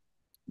mindset,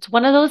 it's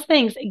one of those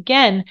things.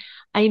 Again,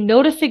 I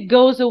notice it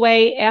goes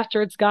away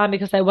after it's gone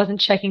because I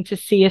wasn't checking to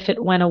see if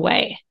it went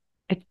away.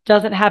 It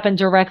doesn't happen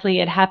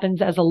directly. It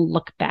happens as a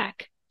look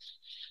back.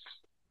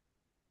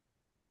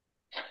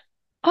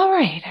 All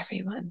right,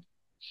 everyone.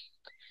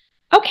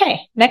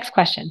 Okay, next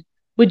question.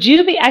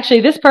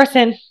 This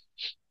person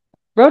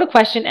wrote a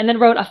question and then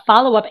wrote a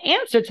follow-up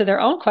answer to their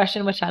own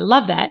question, which I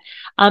love that.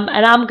 And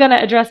I'm going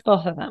to address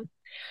both of them.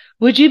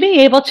 Would you be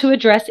able to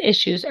address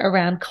issues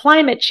around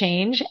climate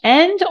change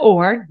and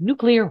or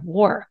nuclear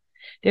war?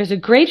 There's a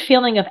great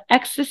feeling of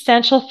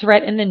existential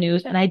threat in the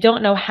news, and I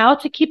don't know how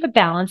to keep a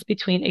balance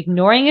between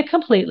ignoring it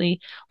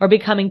completely or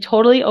becoming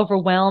totally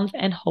overwhelmed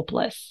and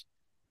hopeless.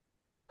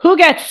 Who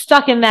gets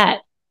stuck in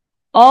that?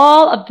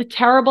 All of the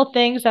terrible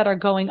things that are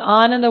going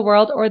on in the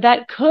world or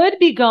that could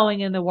be going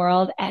in the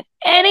world at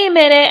any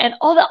minute and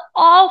all the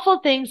awful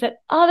things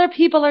that other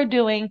people are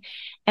doing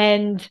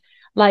and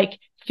like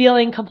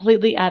feeling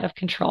completely out of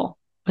control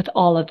with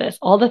all of this,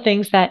 all the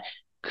things that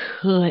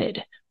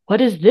could.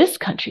 What is this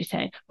country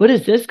saying? What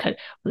is this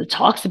country? Well, it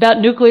talks about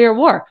nuclear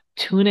war.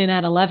 Tune in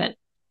at 11,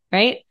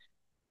 right?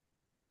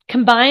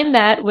 Combine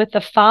that with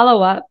the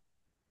follow-up,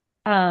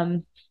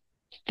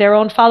 their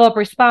own follow-up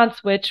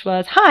response, which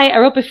was, hi, I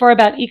wrote before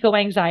about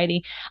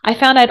eco-anxiety. I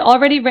found I'd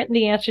already written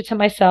the answer to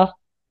myself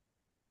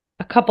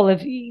a couple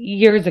of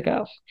years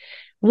ago.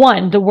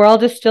 1, the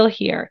world is still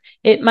here.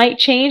 It might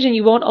change and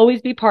you won't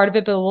always be part of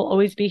it, but it will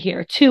always be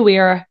here. 2, we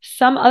are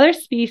some other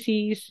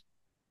species,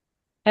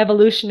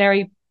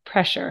 evolutionary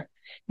pressure.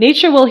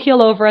 Nature will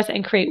heal over us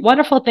and create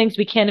wonderful things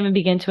we can't even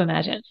begin to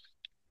imagine.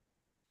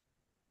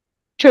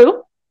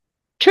 True.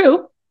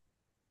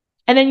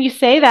 And then you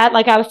say that,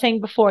 like I was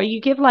saying before,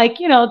 you give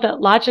the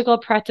logical,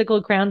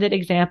 practical, grounded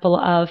example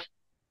of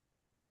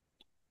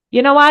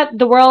you know what?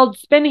 The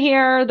world's been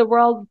here. The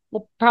world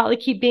will probably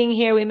keep being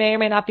here. We may or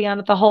may not be on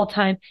it the whole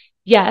time.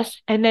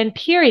 Yes. And then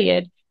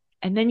period.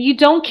 And then you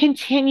don't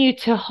continue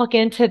to hook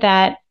into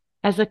that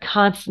as a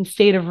constant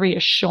state of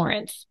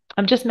reassurance.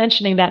 I'm just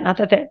mentioning that, not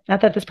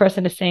that this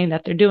person is saying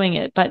that they're doing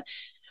it, but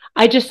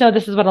I just know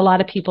this is what a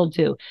lot of people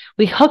do.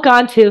 We hook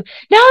on to, no,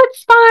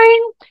 it's fine.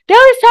 They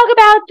always talk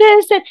about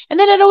this, and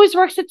then it always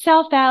works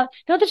itself out.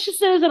 No, this just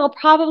says it'll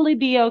probably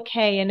be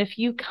okay. And if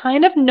you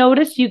kind of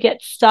notice you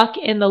get stuck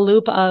in the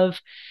loop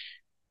of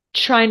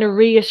trying to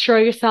reassure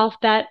yourself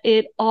that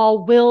it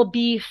all will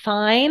be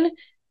fine,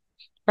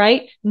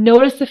 right?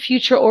 Notice the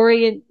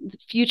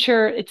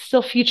it's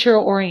still future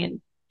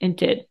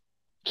oriented.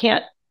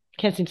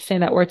 Can't seem to say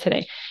that word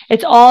today.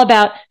 It's all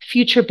about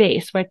future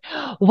based. Like,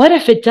 what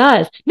if it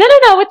does? No,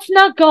 it's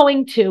not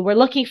going to. We're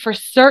looking for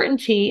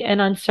certainty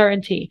and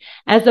uncertainty,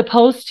 as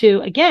opposed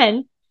to,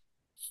 again,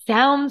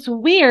 sounds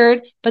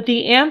weird, but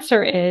the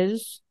answer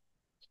is,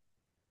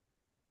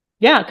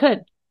 yeah, it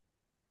could.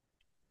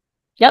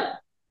 Yep.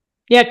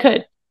 Yeah, it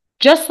could.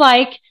 Just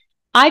like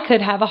I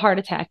could have a heart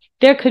attack.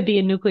 There could be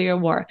a nuclear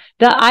war.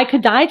 I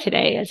could die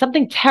today.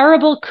 Something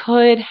terrible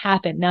could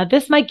happen. Now,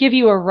 this might give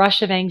you a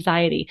rush of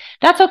anxiety.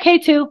 That's okay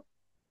too.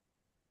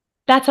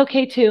 That's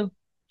okay too.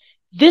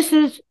 This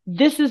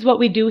is what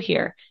we do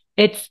here.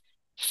 It's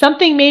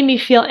something made me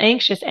feel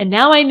anxious, and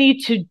now I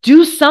need to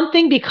do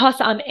something because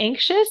I'm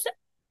anxious.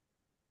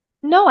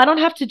 No, I don't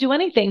have to do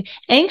anything.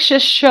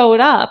 Anxious showed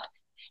up,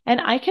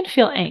 and I can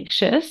feel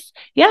anxious.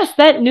 Yes,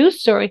 that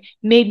news story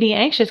made me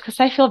anxious because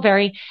I feel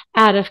very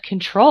out of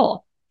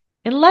control.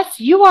 Unless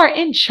you are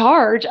in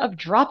charge of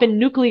dropping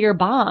nuclear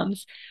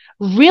bombs,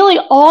 really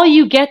all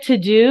you get to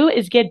do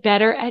is get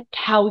better at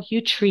how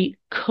you treat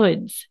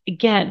coulds.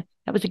 Again,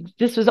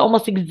 this was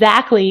almost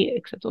exactly,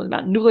 except it was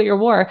about nuclear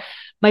war,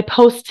 my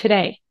post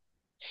today.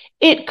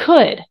 It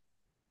could.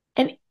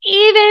 And even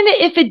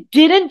if it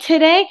didn't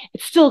today,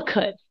 it still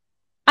could.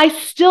 I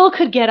still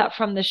could get up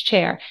from this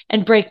chair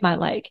and break my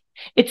leg.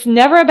 It's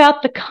never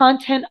about the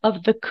content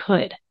of the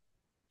could.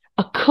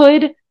 A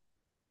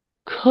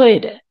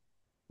could,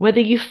 whether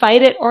you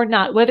fight it or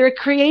not, whether it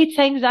creates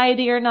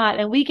anxiety or not.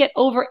 And we get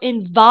over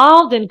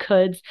involved in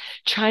coulds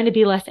trying to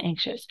be less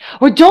anxious.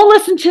 Or don't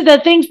listen to the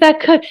things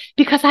that could,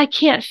 because I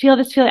can't feel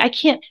this feeling. I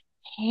can't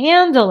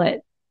handle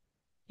it.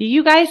 Do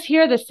you guys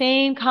hear the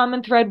same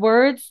common thread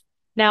words?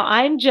 Now,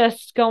 I'm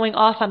just going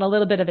off on a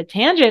little bit of a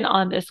tangent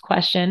on this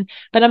question,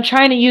 but I'm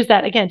trying to use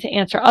that again to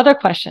answer other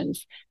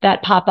questions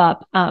that pop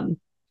up,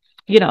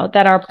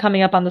 that are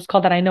coming up on this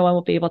call that I know I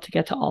won't be able to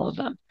get to all of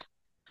them.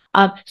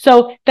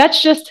 So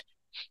that's just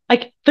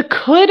like the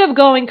could of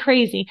going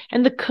crazy,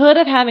 and the could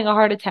of having a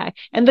heart attack,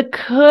 and the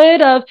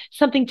could of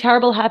something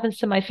terrible happens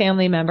to my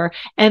family member,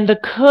 and the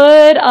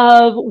could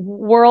of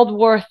World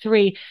War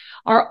III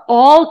are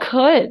all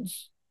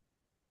coulds.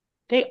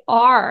 They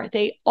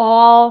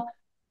all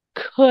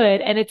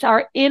could. And it's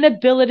our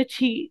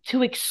inability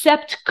to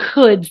accept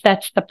coulds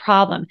that's the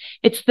problem.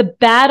 It's the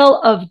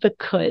battle of the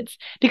coulds,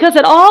 because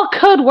it all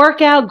could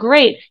work out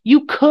great.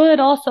 You could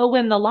also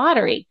win the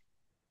lottery.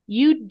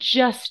 You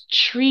just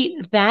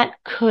treat that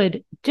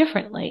could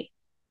differently.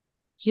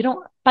 You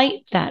don't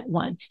fight that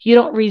one. You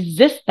don't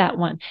resist that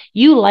one.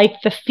 You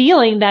like the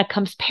feeling that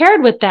comes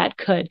paired with that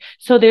could.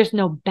 So there's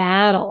no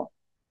battle.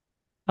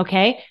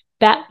 Okay?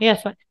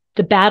 Yes,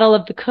 the battle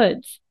of the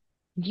coulds.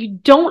 You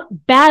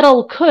don't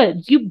battle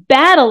coulds. You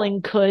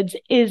battling coulds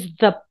is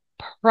the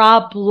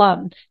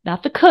problem,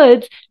 not the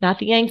coulds, not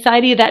the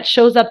anxiety that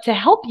shows up to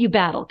help you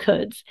battle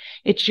coulds.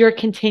 It's your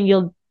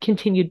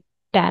continued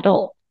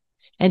battle.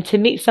 And to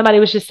me, somebody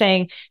was just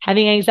saying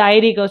having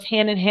anxiety goes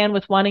hand in hand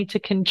with wanting to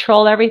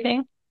control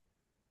everything.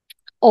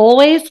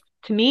 Always,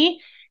 to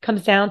me,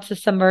 comes down to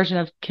some version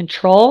of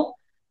control,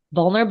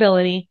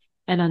 vulnerability,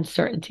 and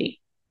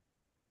uncertainty.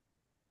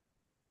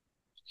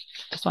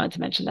 Just wanted to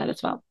mention that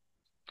as well.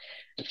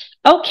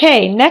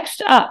 Okay,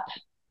 next up,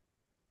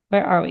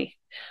 where are we?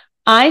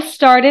 I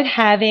started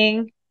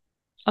having,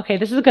 okay,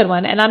 this is a good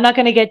one, and I'm not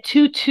going to get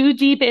too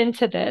deep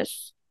into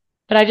this,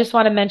 but I just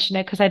want to mention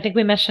it because I think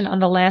we mentioned on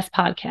the last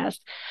podcast.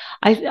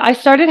 I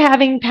started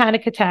having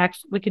panic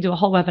attacks. We could do a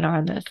whole webinar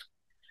on this.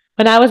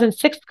 When I was in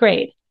 6th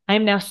grade, I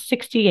am now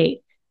 68.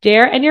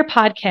 Dare and your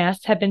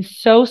podcast have been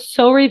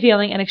so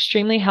revealing and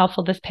extremely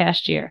helpful this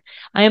past year.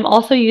 I am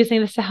also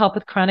using this to help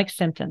with chronic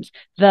symptoms.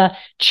 The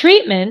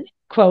treatment,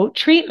 quote,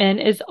 treatment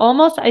is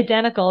almost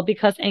identical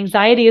because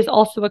anxiety is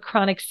also a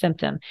chronic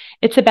symptom.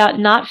 It's about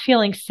not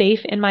feeling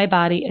safe in my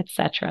body,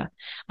 etc.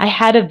 I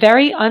had a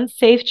very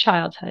unsafe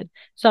childhood,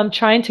 so I'm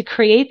trying to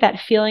create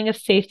that feeling of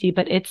safety,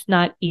 but it's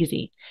not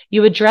easy.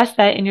 You addressed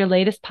that in your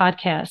latest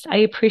podcast. I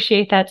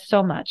appreciate that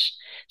so much.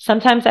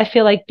 Sometimes I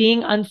feel like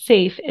being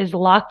unsafe is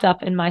locked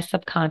up in my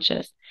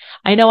subconscious.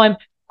 I know I'm,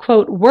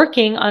 quote,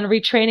 working on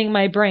retraining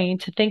my brain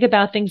to think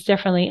about things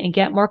differently and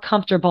get more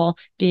comfortable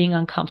being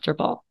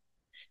uncomfortable.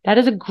 That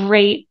is a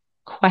great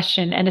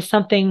question and is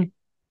something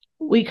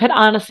we could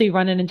honestly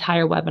run an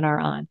entire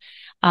webinar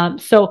on.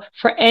 So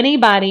for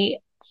anybody,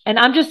 and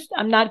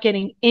I'm not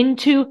getting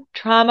into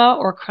trauma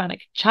or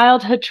chronic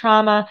childhood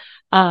trauma.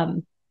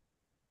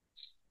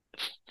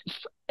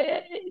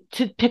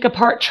 to pick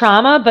apart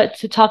trauma, but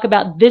to talk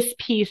about this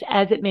piece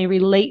as it may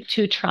relate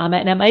to trauma.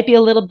 And it might be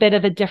a little bit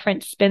of a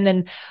different spin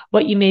than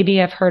what you maybe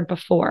have heard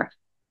before.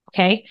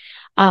 Okay.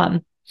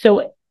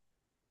 So,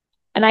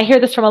 and I hear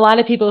this from a lot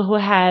of people who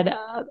had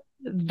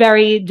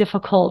very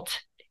difficult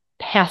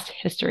past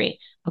history.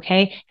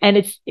 Okay.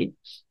 And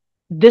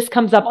this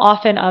comes up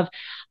often of,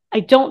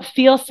 I don't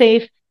feel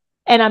safe.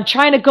 And I'm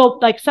trying to go,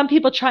 like some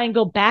people try and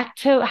go back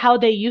to how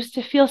they used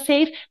to feel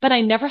safe, but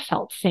I never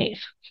felt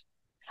safe.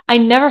 I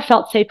never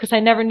felt safe because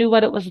I never knew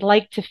what it was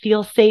like to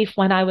feel safe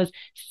when I was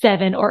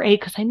 7 or 8,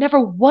 because I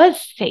never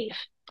was safe.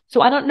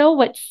 So I don't know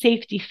what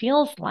safety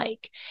feels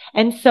like.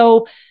 And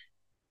so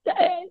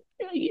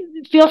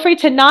feel free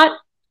to not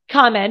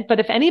comment, but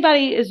if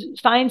anybody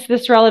finds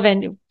this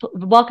relevant,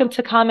 welcome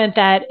to comment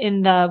that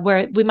in the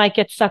where we might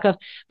get stuck of,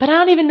 but I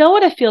don't even know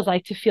what it feels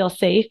like to feel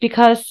safe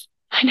because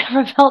I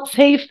never felt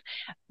safe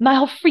my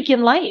whole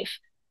freaking life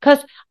because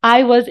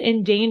I was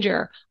in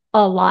danger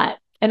a lot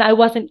and I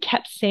wasn't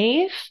kept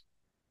safe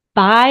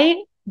by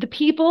the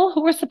people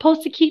who were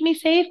supposed to keep me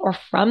safe or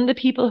from the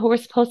people who were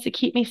supposed to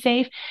keep me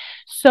safe.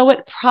 So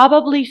it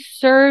probably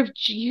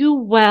served you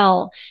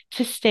well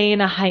to stay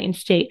in a heightened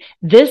state.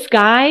 This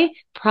guy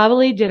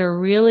probably did a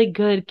really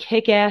good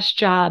kick-ass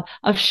job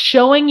of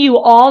showing you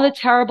all the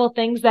terrible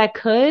things that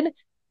could,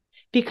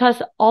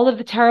 because all of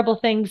the terrible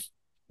things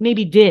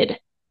maybe did.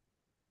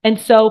 And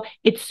so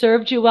it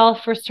served you well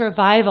for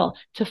survival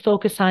to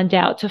focus on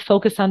doubt, to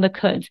focus on the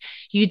coulds.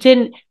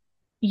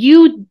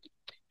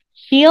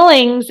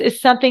 Feelings is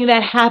something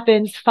that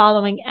happens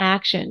following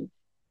action.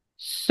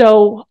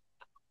 So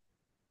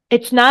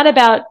it's not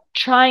about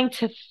trying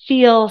to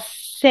feel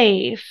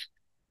safe,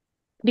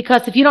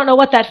 because if you don't know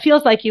what that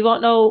feels like, you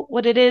won't know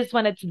what it is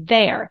when it's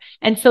there.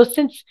 And so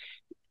since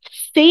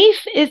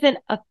safe isn't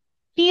a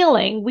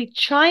feeling, we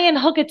try and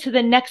hook it to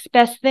the next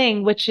best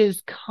thing, which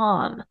is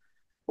calm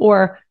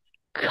or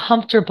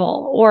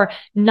comfortable or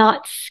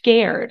not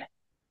scared.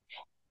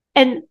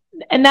 And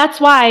that's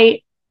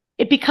why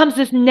it becomes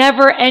this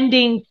never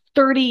ending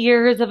 30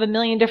 years of a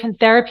million different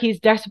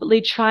therapies desperately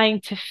trying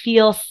to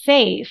feel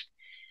safe.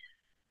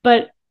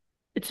 But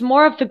it's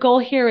more of the goal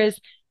here is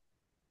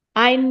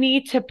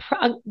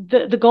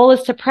the goal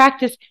is to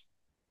practice.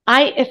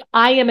 If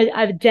I am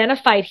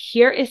identified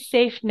here is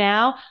safe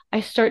now,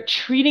 I start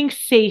treating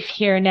safe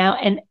here now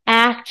and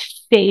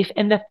act safe.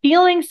 And the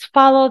feelings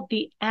follow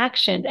the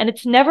actions. And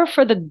it's never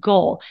for the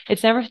goal.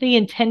 It's never for the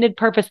intended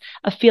purpose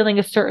of feeling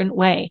a certain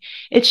way.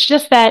 It's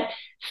just that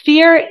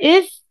fear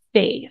is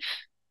safe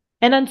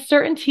and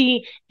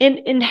uncertainty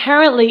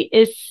inherently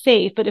is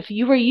safe. But if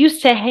you were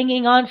used to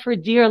hanging on for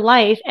dear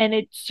life and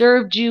it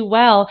served you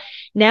well,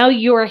 now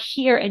you're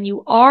here and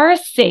you are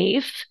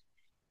safe.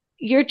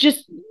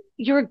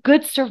 You're a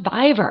good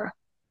survivor.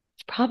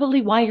 It's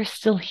probably why you're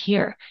still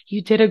here.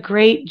 You did a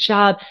great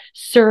job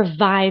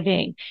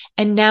surviving.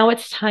 And now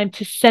it's time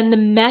to send the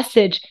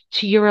message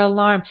to your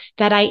alarm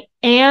that I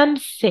am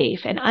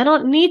safe and I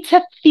don't need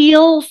to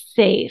feel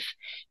safe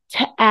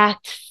to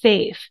act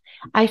safe.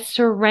 I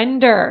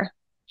surrender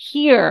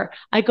here.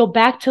 I go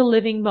back to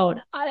living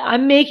mode.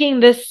 I'm making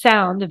this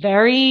sound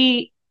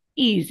very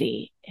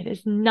easy. It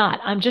is not.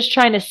 I'm just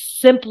trying to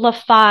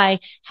simplify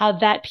how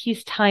that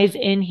piece ties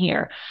in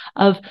here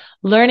of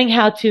learning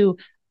how to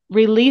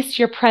release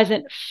your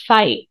present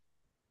fight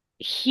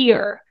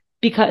here,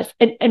 because,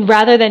 and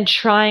rather than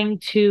trying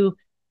to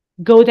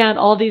go down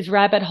all these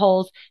rabbit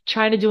holes,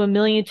 trying to do a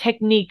million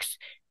techniques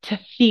to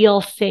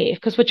feel safe.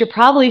 Because what you're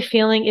probably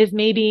feeling is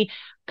maybe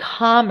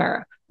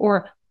calmer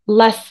or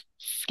less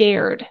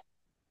scared.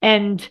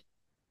 And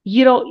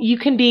you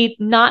can be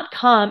not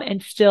calm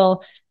and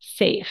still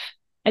safe.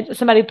 And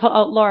somebody put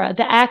out, Laura,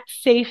 the act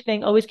safe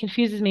thing always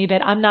confuses me,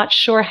 but I'm not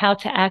sure how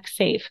to act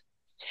safe.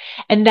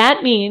 And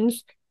that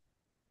means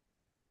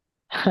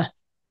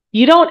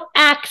you don't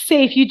act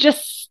safe. You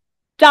just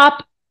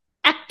stop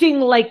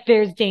acting like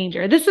there's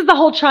danger. This is the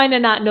whole trying to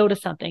not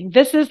notice something.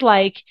 This is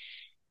like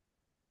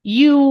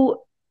you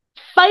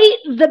fight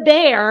the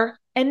bear,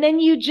 and then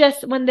you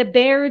just, when the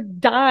bear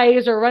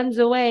dies or runs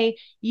away,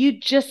 you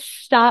just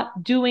stop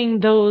doing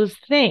those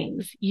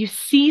things. You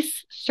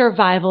cease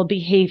survival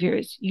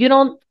behaviors. You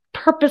don't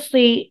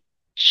purposely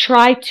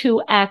try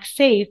to act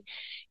safe.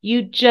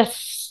 You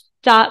just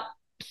stop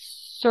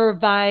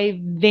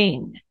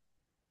surviving.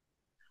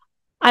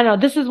 I don't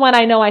know. This is when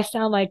I know I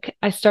sound like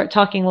I start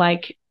talking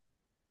like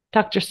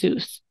Dr.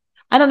 Seuss.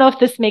 I don't know if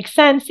this makes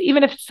sense,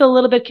 even if it's still a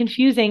little bit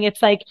confusing.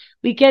 It's like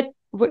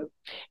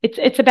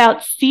it's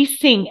about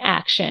ceasing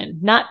action,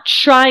 not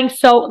trying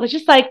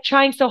just like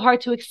trying so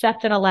hard to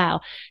accept and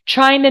allow,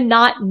 trying to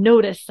not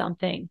notice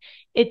something.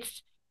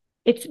 It's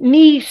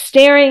me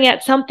staring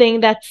at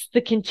something that's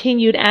the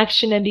continued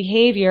action and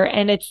behavior,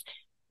 and it's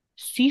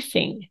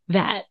ceasing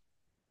that.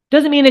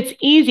 Doesn't mean it's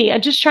easy.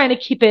 I'm just trying to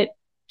keep it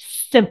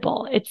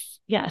simple. It's,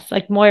 yes,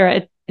 like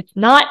Moira, it's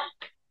not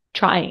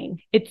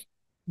trying, it's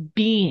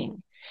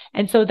being.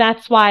 And so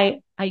that's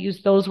why I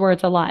use those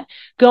words a lot.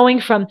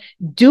 Going from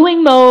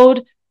doing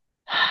mode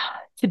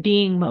to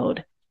being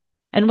mode.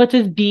 And what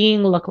does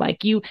being look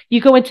like? You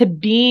go into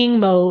being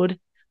mode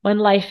when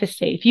life is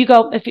safe.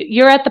 If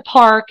you're at the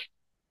park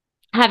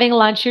having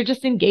lunch, you're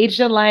just engaged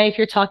in life,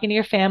 you're talking to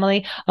your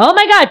family. Oh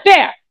my God,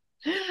 bear.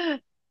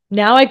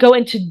 Now I go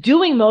into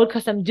doing mode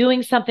because I'm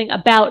doing something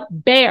about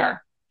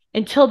bear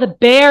until the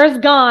bear's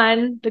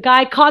gone. The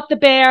guy caught the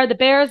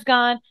bear's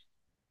gone.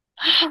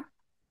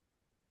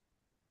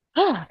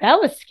 Oh, that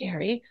was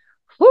scary.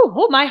 Whew,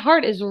 oh, my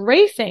heart is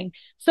racing.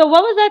 So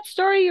what was that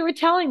story you were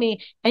telling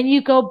me? And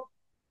you go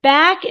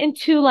back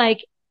into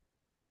like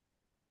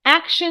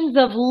actions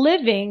of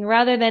living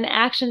rather than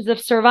actions of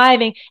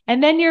surviving.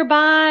 And then your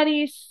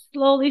body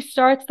slowly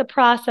starts the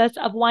process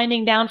of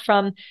winding down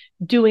from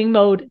doing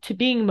mode to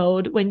being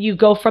mode when you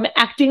go from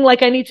acting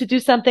like I need to do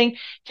something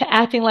to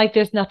acting like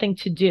there's nothing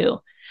to do.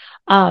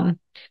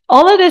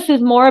 All of this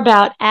is more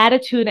about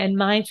attitude and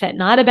mindset,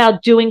 not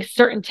about doing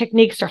certain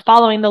techniques or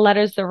following the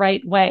letters the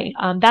right way.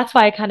 That's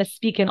why I kind of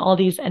speak in all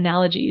these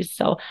analogies.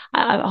 So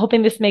I'm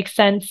hoping this makes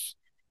sense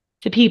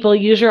to people.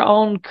 Use your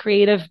own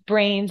creative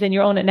brains and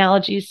your own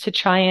analogies to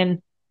try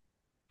and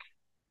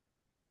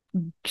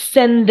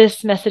send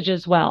this message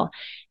as well.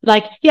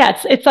 Like, yeah,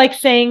 it's like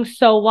saying,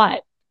 so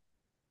what?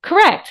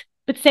 Correct.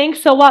 But saying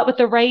so what with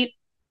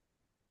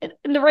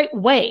in the right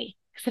way.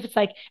 Because if it's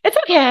like, it's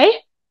okay,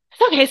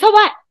 so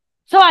what?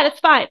 So what? It's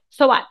fine.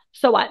 So what?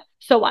 So what?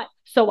 So what?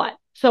 So what?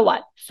 So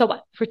what? So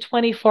what? For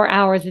 24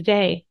 hours a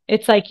day.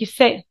 It's like you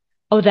say,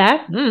 oh,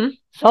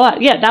 so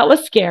what? Yeah, that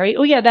was scary.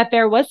 Oh, yeah, that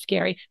bear was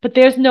scary. But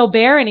there's no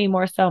bear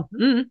anymore. So,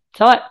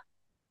 so what?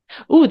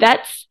 Ooh,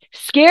 that's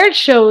scared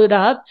showed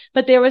up,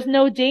 but there was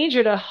no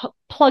danger to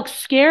plug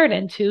scared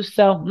into.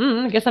 So,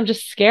 I guess I'm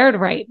just scared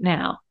right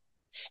now.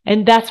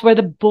 And that's where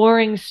the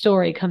boring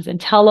story comes in.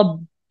 Tell a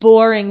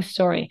boring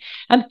story.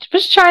 I'm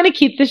just trying to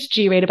keep this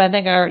G-rated, but I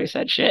think I already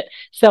said shit.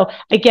 So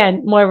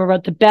again, Moira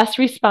wrote, the best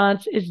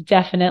response is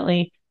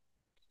definitely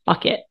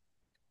fuck it.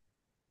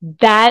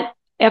 That,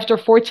 after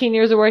 14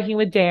 years of working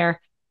with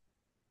DARE,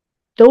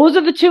 those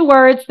are the two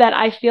words that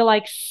I feel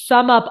like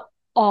sum up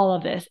all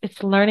of this.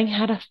 It's learning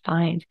how to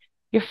find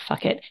your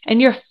fuck it. And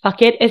your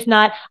fuck it is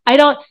not,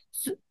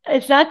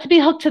 it's not to be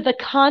hooked to the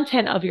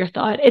content of your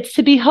thought. It's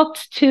to be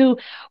hooked to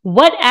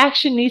what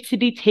action needs to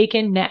be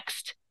taken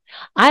next.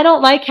 I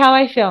don't like how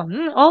I feel.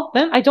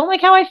 Then I don't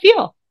like how I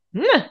feel.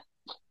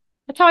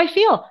 That's how I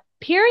feel,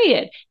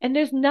 period. And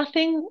there's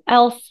nothing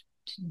else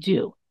to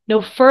do.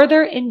 No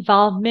further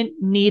involvement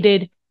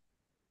needed,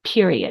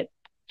 period.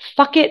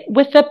 Fuck it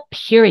with a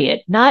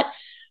period, not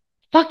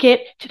fuck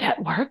it. Did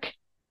that work?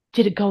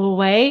 Did it go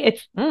away?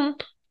 It's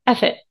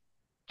F it.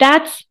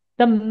 That's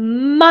the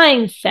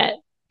mindset.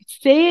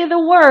 Say the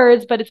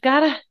words, but it's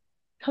got to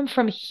come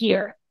from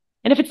here.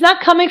 And if it's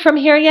not coming from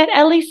here yet,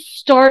 at least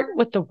start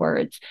with the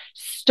words.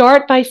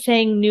 Start by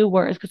saying new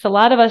words, because a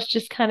lot of us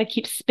just kind of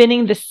keep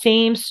spinning the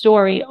same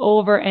story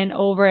over and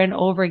over and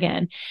over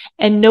again.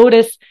 And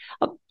notice,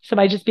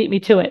 somebody just beat me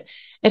to it.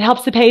 It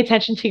helps to pay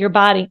attention to your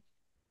body.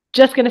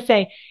 Just going to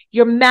say,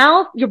 your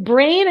mouth, your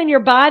brain, and your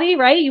body,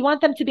 right? You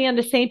want them to be on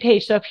the same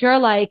page. So if you're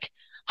like,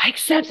 I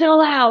accept and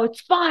allow, it's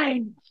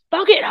fine.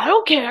 Fuck it, I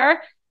don't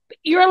care. But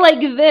you're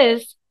like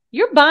this,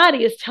 your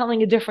body is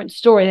telling a different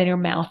story than your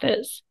mouth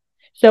is.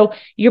 So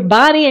your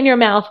body and your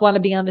mouth want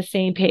to be on the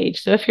same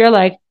page. So if you're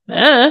like,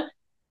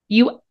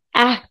 you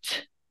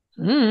act.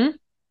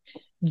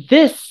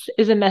 This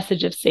is a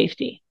message of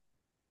safety.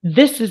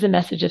 This is a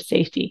message of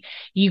safety.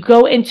 You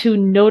go into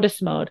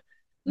notice mode.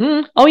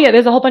 Oh yeah,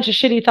 there's a whole bunch of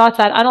shitty thoughts.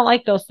 I don't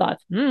like those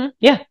thoughts.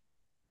 Yeah.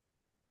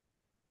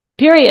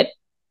 Period.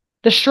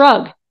 The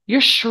shrug.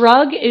 Your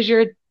shrug is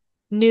your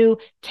new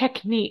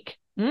technique.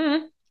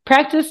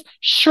 Practice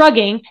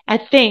shrugging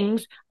at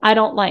things I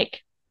don't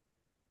like.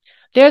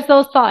 There's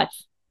those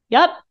thoughts.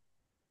 Yep.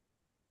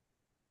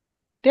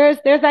 There's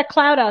that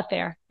cloud out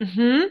there.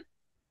 Can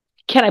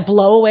I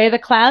blow away the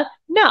cloud?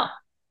 No.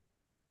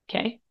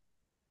 Okay.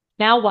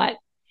 Now what?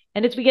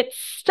 And as we get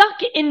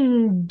stuck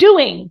in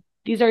doing,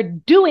 these are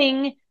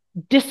doing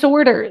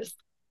disorders.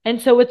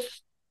 And so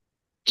it's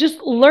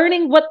just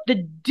learning what the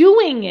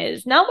doing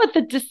is, not what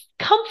the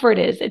discomfort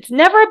is. It's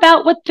never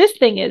about what this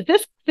thing is.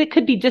 It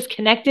could be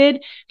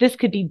disconnected. This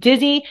could be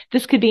dizzy.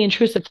 This could be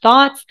intrusive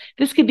thoughts.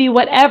 This could be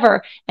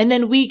whatever. And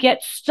then we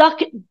get stuck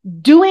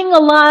doing a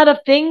lot of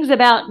things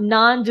about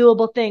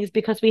non-doable things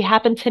because we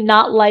happen to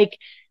not like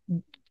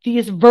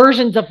these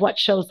versions of what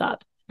shows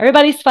up.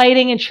 Everybody's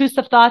fighting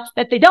intrusive thoughts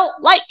that they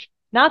don't like,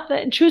 not the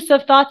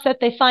intrusive thoughts that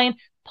they find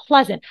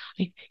pleasant.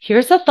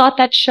 Here's a thought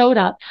that showed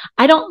up.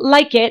 I don't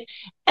like it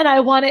and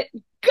I want it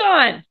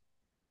gone.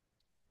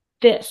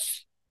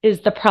 This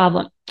is the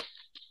problem,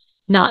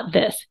 not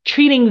this.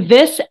 Treating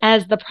this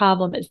as the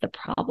problem is the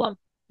problem,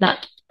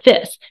 not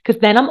this.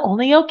 Because then I'm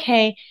only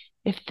okay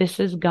if this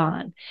is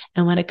gone.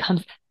 And when it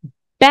comes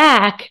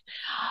back,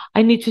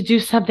 I need to do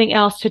something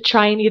else to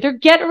try and either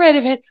get rid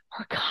of it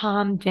or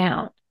calm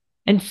down.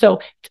 And so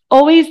it's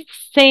always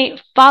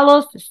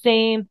follows the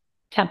same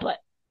template.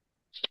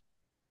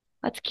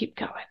 Let's keep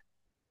going.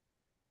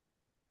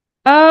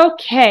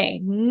 Okay,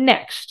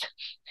 next.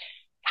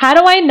 How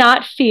do I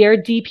not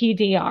fear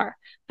DPDR?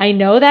 I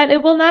know that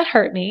it will not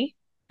hurt me.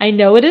 I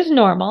know it is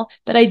normal,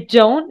 but I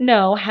don't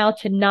know how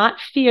to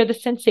not fear the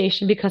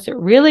sensation because it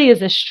really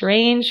is a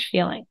strange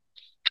feeling.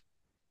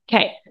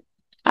 Okay.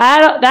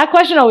 That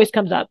question always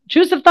comes up.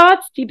 Intrusive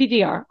thoughts,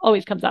 DPDR,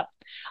 always comes up.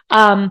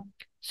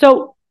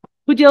 So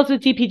who deals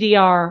with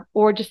DPDR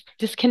or just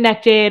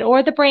disconnected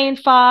or the brain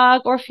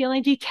fog or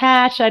feeling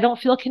detached? I don't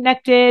feel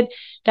connected.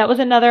 That was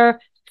another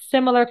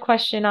similar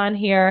question on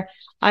here.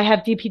 I have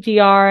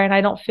DPDR and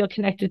I don't feel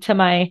connected to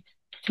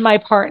my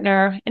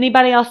partner.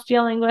 Anybody else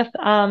dealing with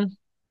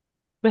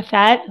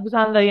that? Who's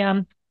on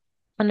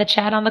the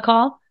chat on the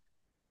call?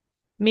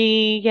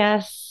 Me,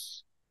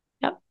 yes.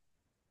 Yep.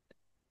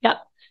 Yep.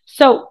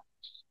 So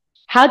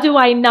how do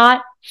I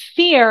not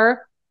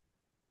fear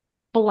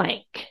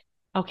blank?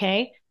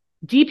 Okay.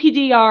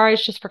 DPDR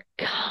is just for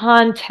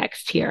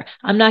context here.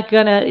 I'm not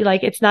gonna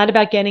it's not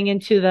about getting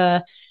into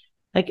the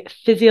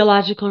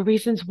physiological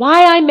reasons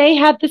why I may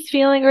have this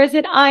feeling, or is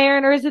it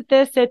iron, or is it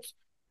this? It's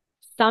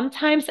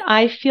sometimes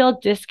I feel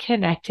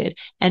disconnected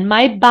and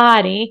my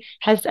body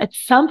has at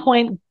some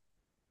point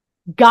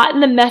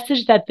gotten the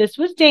message that this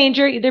was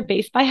danger, either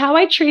based by how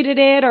I treated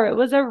it or it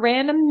was a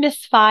random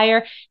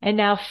misfire. And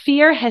now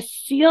fear has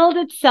sealed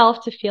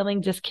itself to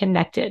feeling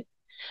disconnected.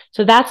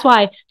 So that's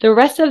why the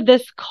rest of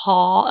this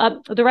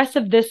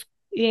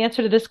the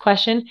answer to this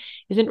question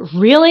isn't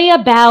really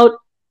about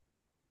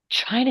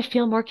trying to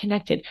feel more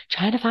connected,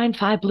 trying to find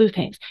 5 blue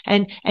things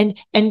and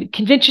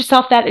convince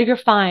yourself that you're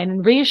fine,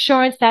 and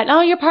reassurance that,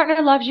 oh, your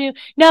partner loves you.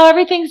 No,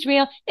 everything's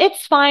real.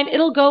 It's fine.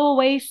 It'll go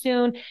away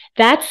soon.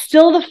 That's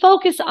still the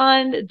focus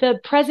on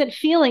the present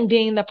feeling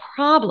being the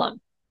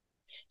problem.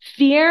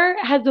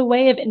 Fear has a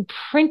way of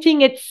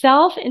imprinting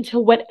itself into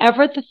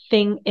whatever the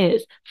thing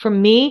is. For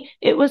me,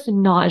 it was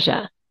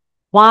nausea.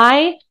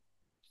 Why?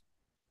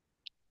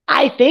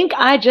 I think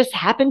I just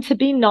happened to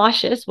be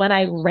nauseous when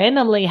I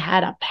randomly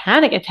had a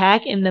panic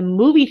attack in the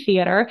movie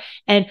theater,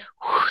 and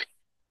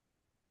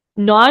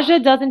nausea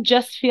doesn't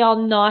just feel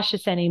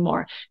nauseous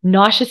anymore.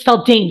 Nauseous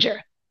felt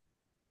danger.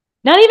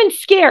 Not even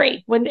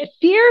scary. When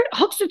fear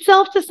hooks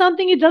itself to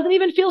something, it doesn't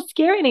even feel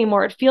scary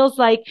anymore. It feels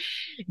like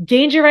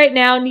danger right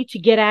now, need to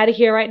get out of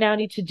here right now,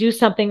 need to do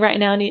something right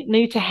now,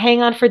 need to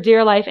hang on for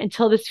dear life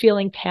until this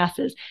feeling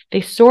passes.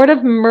 They sort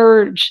of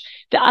merge.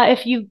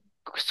 If you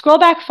scroll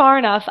back far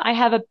enough, I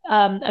have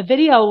a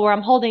video where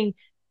I'm holding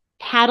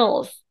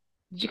paddles.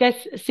 Did you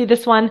guys see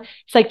this one?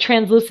 It's like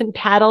translucent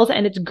paddles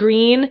and it's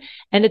green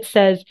and it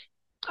says,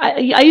 I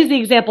use the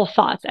example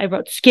thoughts. I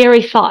wrote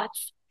scary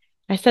thoughts.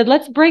 I said,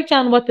 let's break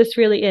down what this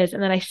really is.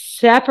 And then I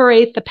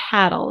separate the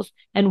paddles,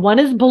 and one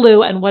is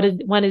blue and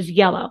one is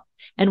yellow.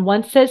 And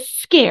one says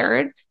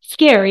scared,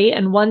 scary,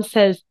 and one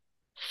says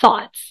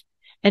thoughts.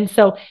 And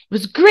so it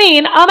was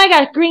green. Oh my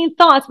God, green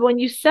thoughts. But when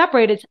you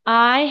separate it,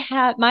 I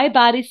have my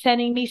body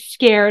sending me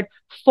scared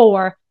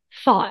for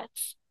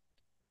thoughts.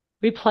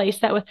 Replace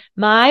that with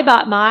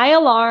my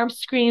alarm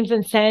screams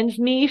and sends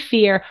me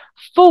fear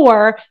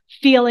for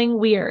feeling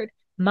weird.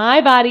 My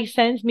body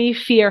sends me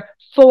fear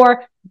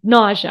for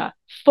nausea,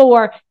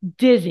 for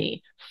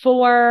dizzy,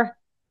 for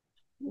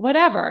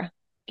whatever.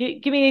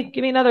 Give me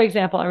another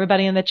example,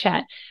 everybody in the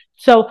chat.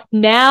 So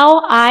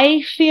now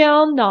I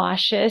feel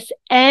nauseous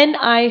and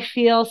I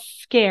feel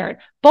scared.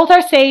 Both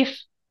are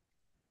safe.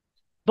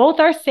 Both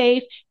are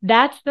safe.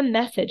 That's the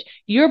message.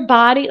 Your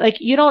body,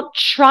 you don't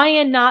try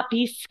and not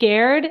be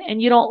scared,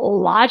 and you don't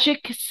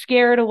logic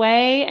scared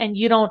away, and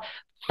you don't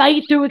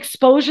fight through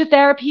exposure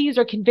therapies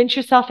or convince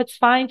yourself it's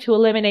fine to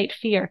eliminate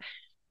fear.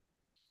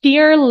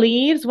 Fear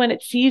leaves when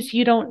it sees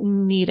you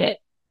don't need it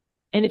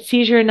and it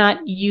sees you're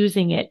not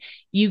using it.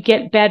 You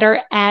get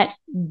better at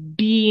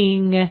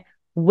being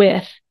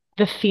with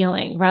the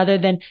feeling rather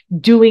than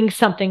doing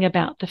something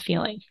about the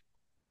feeling.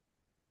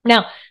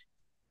 Now,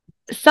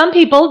 some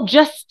people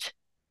just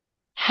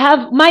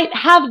might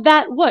have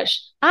that whoosh.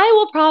 I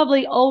will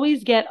probably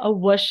always get a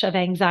whoosh of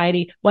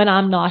anxiety when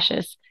I'm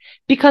nauseous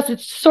because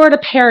it's sort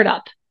of paired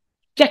up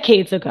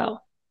decades ago.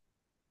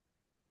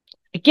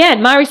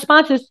 Again, my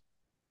response is,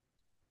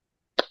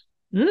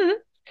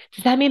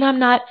 does that mean I'm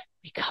not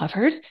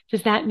recovered?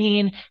 Does that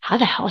mean how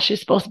the hell is she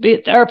supposed to be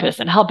a therapist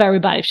and help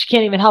everybody if she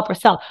can't even help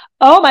herself?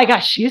 Oh my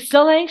gosh, she's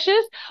still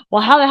anxious?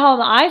 Well, how the hell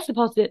am I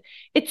supposed to?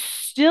 It's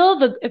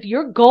still if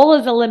your goal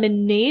is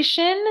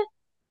elimination,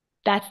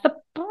 that's the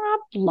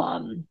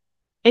problem.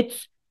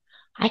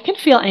 I can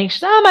feel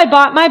anxious. Oh,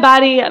 my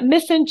body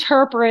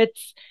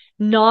misinterprets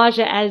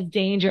nausea as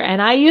danger.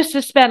 And I used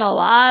to spend a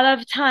lot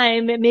of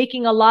time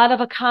making a lot of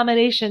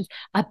accommodations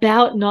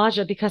about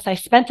nausea because I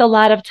spent a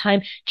lot of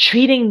time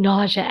treating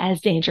nausea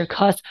as danger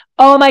because,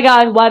 oh my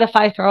God, what if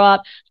I throw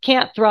up?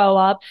 Can't throw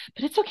up.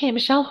 But it's okay,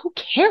 Michelle, who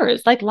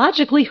cares?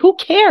 Logically, who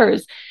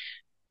cares?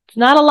 It's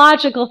not a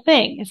logical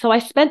thing. And so I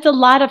spent a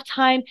lot of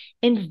time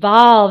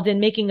involved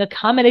in making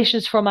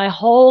accommodations for my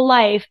whole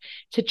life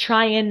to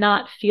try and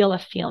not feel a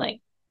feeling.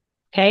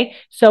 Okay.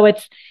 So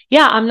it's,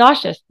 yeah, I'm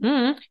nauseous.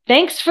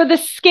 Thanks for the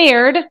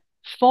scared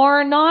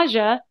for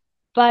nausea,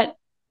 but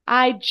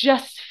I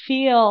just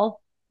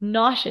feel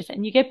nauseous,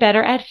 and you get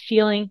better at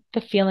feeling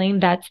the feeling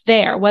that's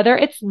there, whether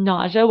it's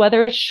nausea,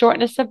 whether it's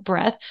shortness of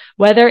breath,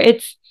 whether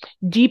it's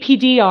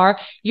DPDR.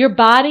 Your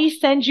body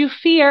sends you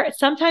fear.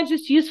 Sometimes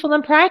it's useful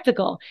and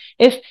practical.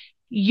 If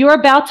you're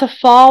about to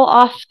fall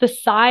off the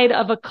side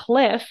of a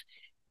cliff,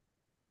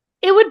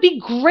 it would be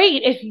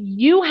great if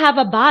you have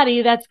a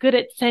body that's good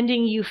at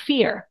sending you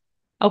fear.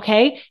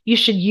 Okay? You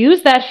should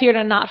use that fear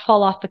to not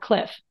fall off the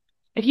cliff.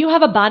 If you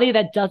have a body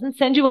that doesn't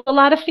send you a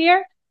lot of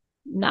fear,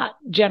 not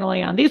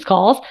generally on these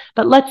calls,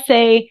 but let's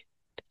say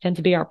tend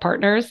to be our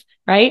partners,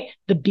 right?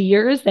 The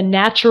beers, the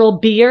natural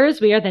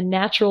beers. We are the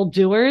natural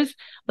doers.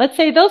 Let's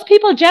say those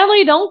people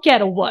generally don't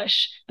get a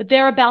whoosh, but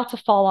they're about to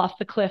fall off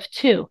the cliff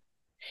too.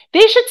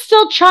 They should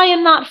still try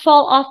and not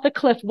fall off the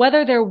cliff,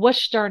 whether they're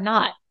whooshed or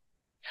not.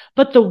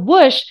 But the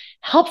whoosh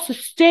helps us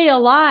stay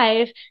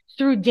alive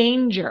through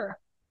danger.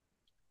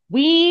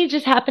 We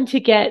just happen to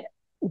get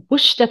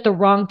whooshed at the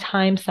wrong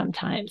time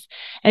sometimes.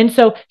 And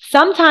so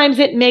sometimes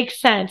it makes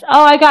sense.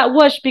 Oh, I got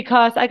whooshed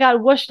because I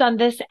got whooshed on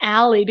this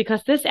alley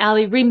because this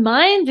alley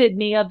reminded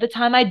me of the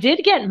time I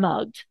did get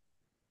mugged.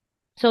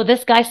 So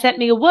this guy sent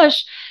me a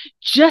whoosh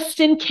just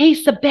in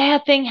case a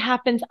bad thing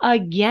happens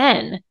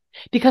again.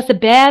 Because a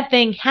bad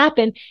thing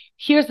happened,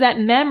 here's that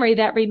memory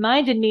that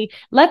reminded me,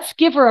 let's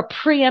give her a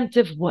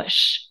preemptive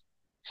whoosh.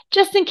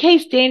 Just in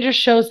case danger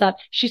shows up,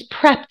 she's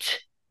prepped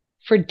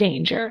for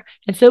danger.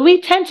 And so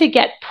we tend to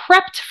get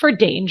prepped for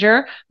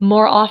danger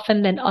more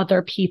often than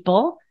other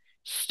people.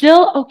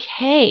 Still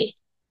okay.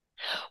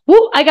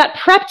 Woo, I got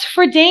prepped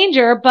for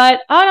danger,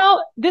 but oh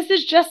no, this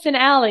is just an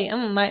alley.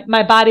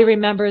 My body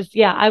remembers,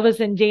 yeah, I was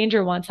in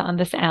danger once on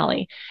this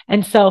alley.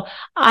 And so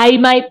I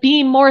might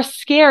be more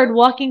scared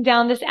walking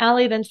down this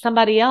alley than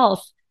somebody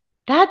else.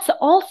 That's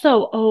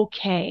also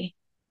okay.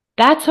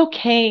 That's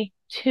okay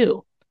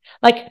too.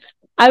 Like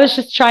I was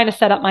just trying to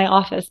set up my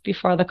office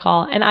before the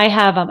call, and I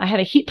have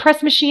a heat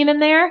press machine in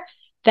there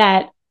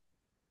that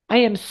I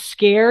am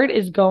scared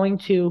is going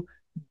to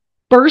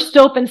burst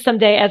open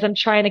someday as I'm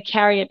trying to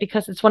carry it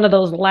because it's one of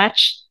those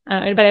latch.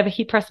 Anybody have a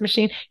heat press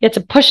machine? You have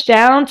to push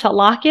down to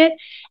lock it.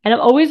 And I'm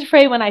always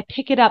afraid when I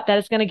pick it up that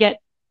it's going to get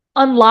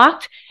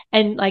unlocked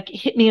and like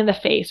hit me in the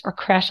face or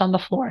crash on the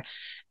floor.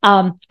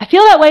 I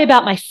feel that way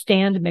about my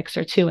stand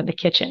mixer too in the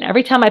kitchen.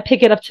 Every time I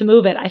pick it up to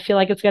move it, I feel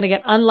like it's going to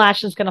get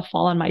unlatched and it's going to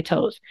fall on my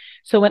toes.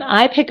 So when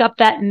I pick up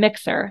that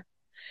mixer,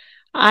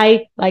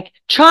 I like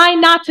try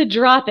not to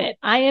drop it.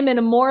 I am in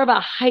a more of a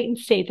heightened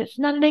state. That's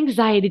not an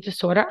anxiety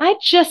disorder. I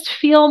just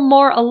feel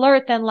more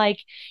alert than like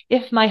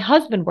if my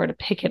husband were to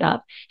pick it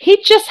up.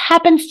 He just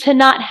happens to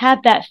not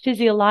have that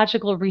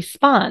physiological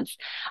response.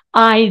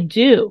 I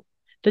do.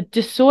 The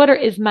disorder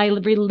is my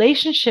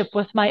relationship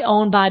with my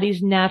own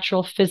body's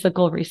natural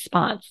physical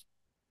response.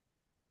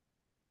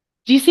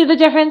 Do you see the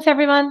difference,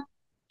 everyone?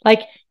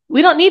 Like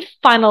we don't need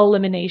final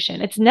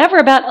elimination. It's never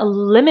about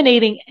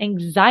eliminating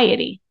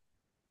anxiety.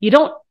 You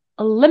don't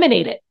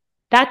eliminate it.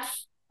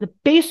 That's the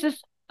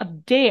basis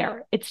of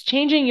DARE. It's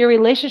changing your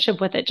relationship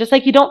with it. Just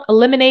like you don't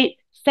eliminate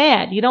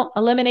sad. You don't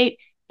eliminate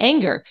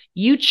anger.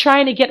 You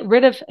trying to get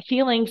rid of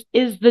feelings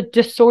is the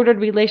disordered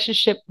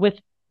relationship with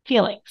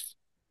feelings.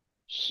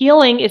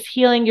 Healing is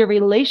healing your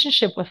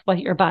relationship with what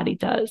your body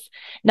does,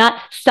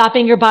 not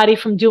stopping your body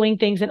from doing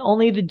things and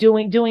only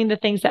doing the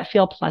things that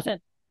feel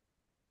pleasant.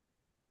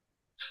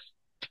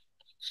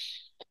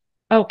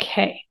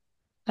 Okay,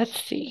 let's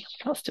see.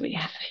 What else do we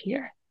have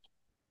here?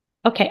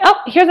 Okay. Oh,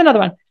 here's another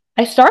one.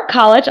 I start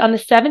college on the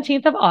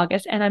 17th of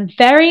August and I'm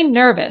very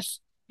nervous.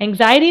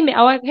 Anxiety.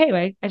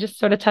 Wait, I just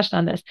sort of touched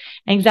on this.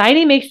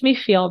 Anxiety makes me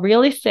feel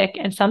really sick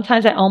and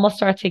sometimes I almost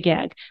start to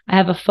gag. I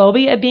have a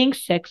phobia of being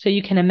sick, so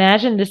you can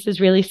imagine this is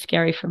really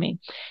scary for me.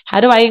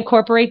 How do I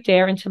incorporate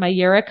DARE into my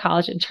year at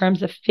college in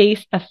terms of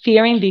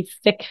fearing these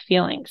sick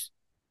feelings?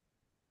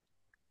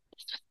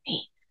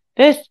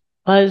 This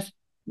was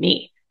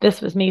me.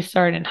 This was me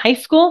starting in high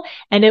school,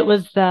 and it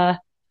was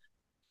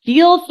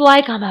feels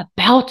like I'm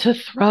about to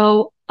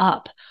throw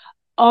up.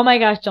 Oh my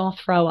gosh, don't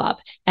throw up.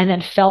 And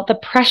then felt the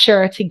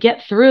pressure to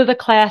get through the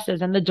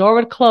classes and the door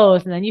would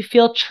close and then you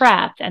feel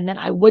trapped. And then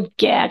I would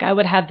gag. I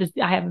have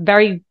a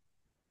very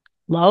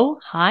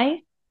high,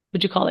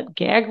 would you call it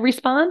gag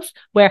response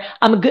where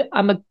I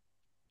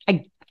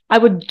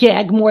would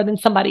gag more than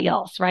somebody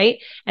else. Right.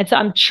 And so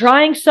I'm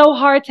trying so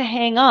hard to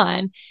hang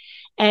on,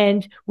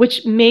 and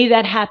which made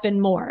that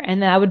happen more.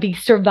 And then I would be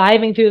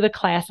surviving through the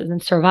classes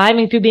and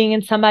surviving through being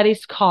in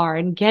somebody's car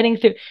and getting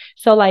through.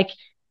 So like,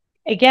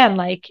 again,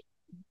 like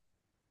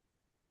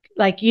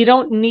you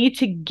don't need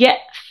to get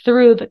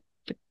through the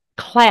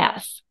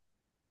class.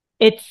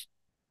 It's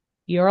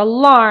your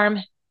alarm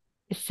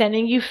is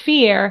sending you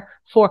fear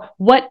for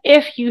what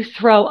if you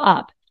throw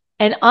up.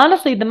 And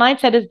honestly, the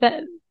mindset is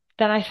that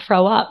I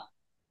throw up.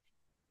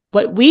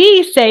 What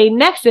we say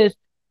next is,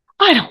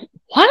 I don't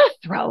want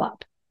to throw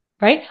up.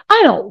 Right? I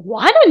don't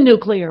want a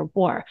nuclear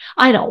war.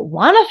 I don't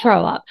want to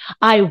throw up.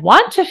 I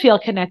want to feel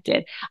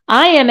connected.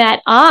 I am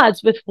at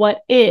odds with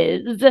what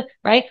is,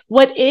 right?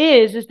 What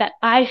is that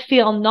I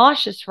feel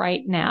nauseous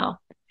right now.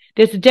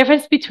 There's a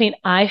difference between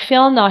I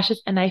feel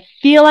nauseous and I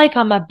feel like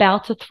I'm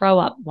about to throw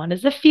up. One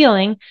is a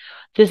feeling.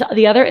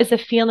 The other is a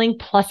feeling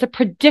plus a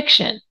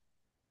prediction.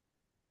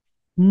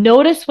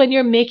 Notice when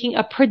you're making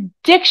a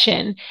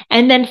prediction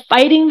and then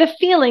fighting the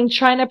feeling,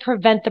 trying to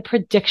prevent the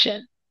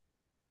prediction.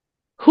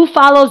 Who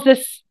follows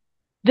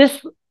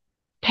this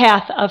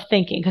path of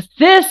thinking? Because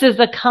this is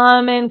the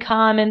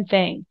common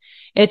thing.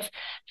 It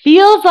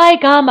feels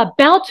like I'm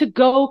about to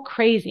go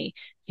crazy.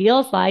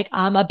 Feels like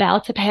I'm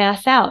about to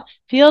pass out.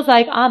 Feels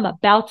like I'm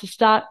about to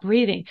stop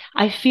breathing.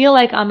 I feel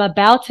like I'm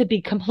about to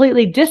be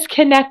completely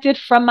disconnected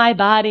from my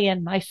body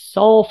and my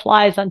soul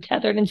flies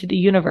untethered into the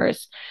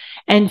universe.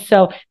 And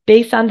so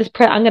based on this,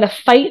 I'm going to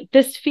fight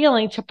this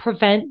feeling to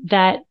prevent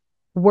that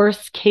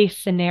worst case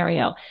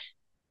scenario.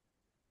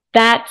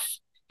 That's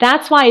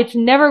why it's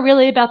never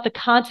really about the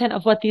content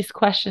of what these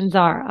questions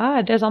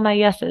are. There's all my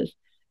yeses.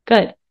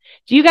 Good.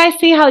 Do you guys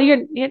see how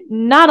you're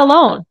not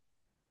alone?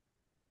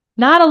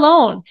 Not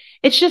alone.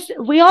 It's just,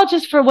 we all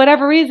just, for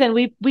whatever reason,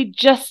 we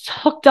just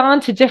hooked on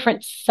to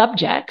different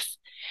subjects.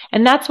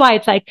 And that's why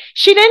it's like,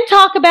 she didn't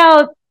talk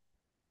about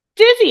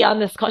dizzy on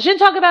this call. She didn't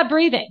talk about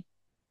breathing.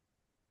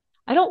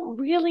 I don't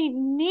really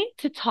need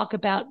to talk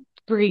about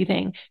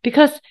breathing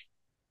because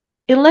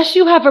unless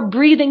you have a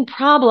breathing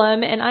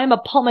problem and I'm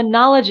a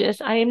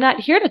pulmonologist, I am not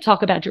here to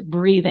talk about your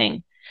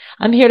breathing.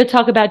 I'm here to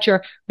talk about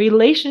your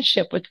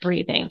relationship with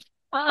breathing.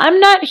 I'm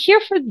not here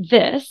for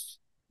this,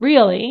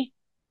 really.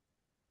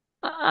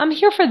 I'm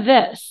here for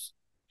this.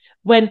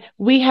 When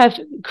we have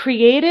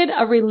created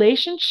a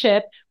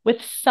relationship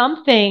with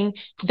something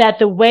that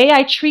the way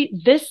I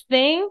treat this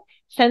thing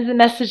sends a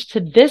message to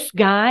this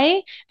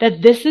guy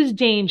that this is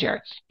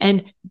danger.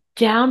 And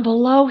down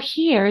below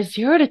here,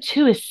 0 to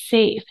 2 is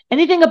safe.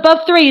 Anything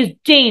above 3 is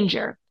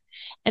danger.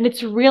 And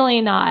it's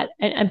really not.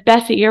 And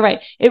Bessie, you're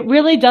right. It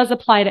really does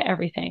apply to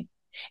everything.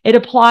 It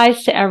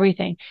applies to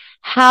everything.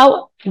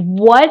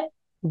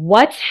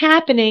 What's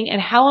happening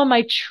and how am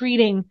I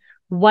treating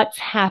what's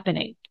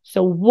happening?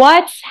 So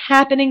what's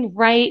happening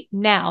right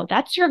now?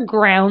 That's your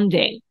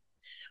grounding.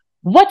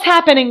 What's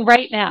happening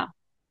right now?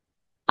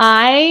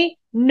 I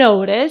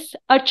notice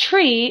a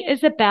tree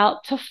is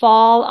about to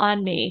fall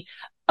on me.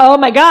 Oh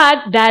my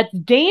God, that's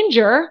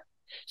danger.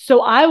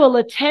 So I will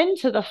attend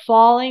to the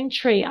falling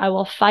tree. I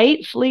will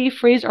fight, flee,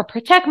 freeze, or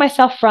protect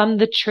myself from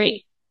the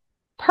tree.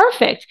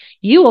 Perfect.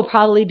 You will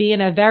probably be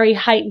in a very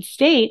heightened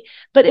state,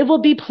 but it will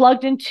be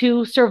plugged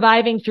into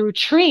surviving through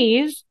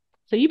trees.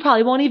 So you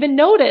probably won't even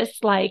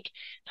notice, like,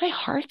 my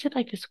heart did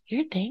like this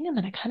weird thing and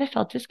then I kind of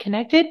felt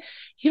disconnected.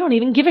 You don't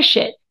even give a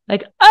shit.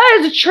 Like,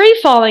 there's a tree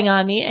falling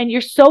on me, and you're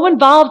so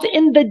involved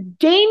in the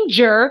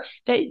danger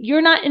that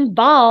you're not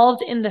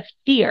involved in the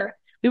fear.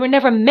 We were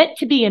never meant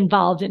to be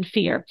involved in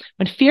fear.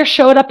 When fear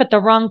showed up at the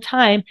wrong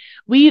time,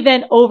 we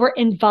then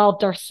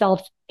over-involved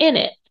ourselves in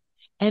it.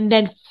 And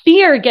then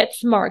fear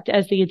gets marked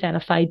as the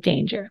identified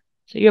danger.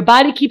 So your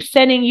body keeps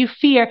sending you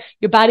fear.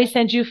 Your body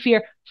sends you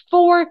fear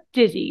for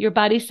dizzy. Your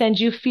body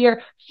sends you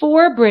fear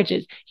for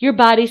bridges. Your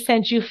body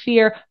sends you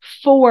fear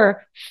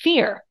for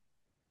fear.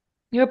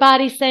 Your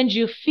body sends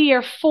you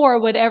fear for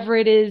whatever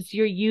it is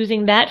you're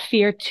using that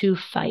fear to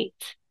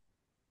fight.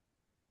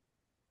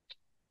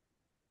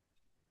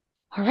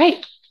 All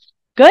right.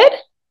 Good?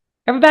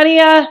 Everybody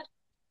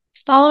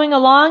following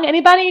along?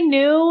 Anybody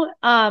new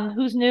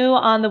who's new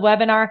on the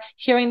webinar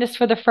hearing this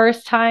for the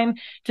first time?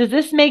 Does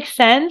this make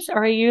sense?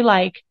 Or are you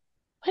like,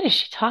 what is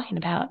she talking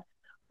about?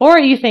 Or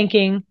are you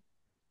thinking,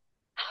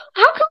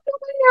 how come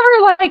nobody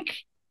ever like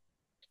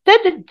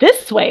said it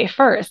this way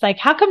first? Like,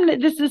 how come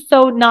this is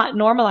so not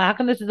normal? How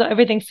come this is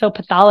everything's so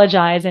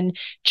pathologized and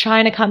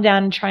trying to come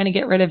down and trying to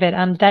get rid of it?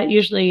 That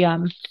usually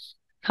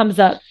comes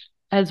up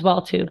as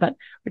well too. But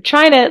we're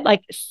trying to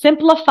like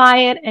simplify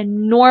it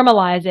and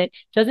normalize it.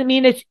 Doesn't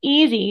mean it's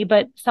easy,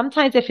 but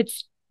sometimes if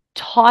it's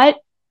taught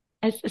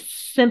as a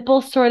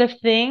simple sort of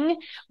thing,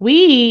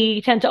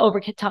 we tend to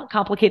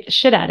overcomplicate the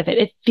shit out of it.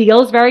 It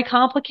feels very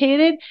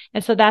complicated.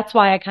 And so that's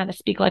why I kind of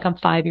speak like I'm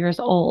 5 years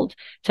old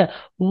to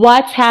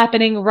what's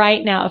happening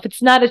right now. If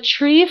it's not a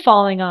tree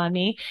falling on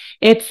me,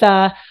 it's,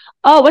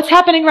 what's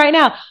happening right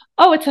now?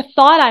 Oh, it's a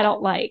thought I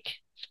don't like.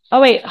 Oh,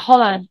 wait,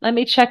 hold on. Let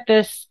me check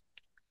this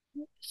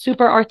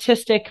super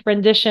artistic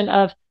rendition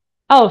of,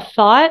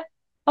 thought.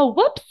 Oh,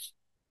 whoops.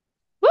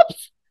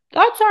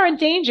 Thoughts are in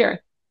danger.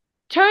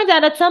 Turns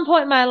out at some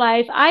point in my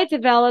life, I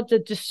developed a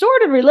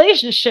disordered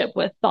relationship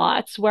with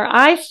thoughts where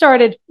I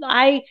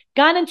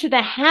got into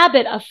the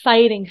habit of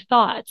fighting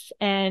thoughts,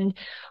 and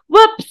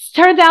whoops,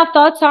 turns out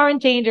thoughts are in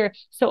danger.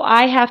 So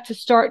I have to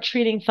start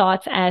treating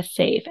thoughts as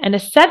safe. And a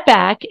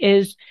setback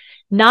is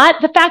not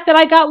the fact that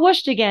I got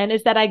whooshed again,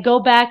 is that I go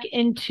back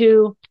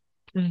into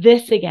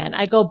this again.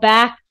 I go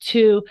back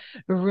to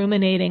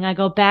ruminating. I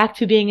go back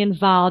to being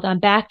involved. I'm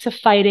back to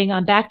fighting.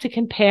 I'm back to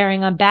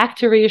comparing. I'm back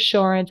to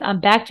reassurance. I'm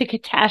back to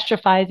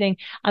catastrophizing.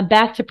 I'm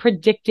back to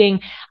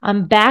predicting.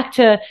 I'm back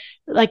to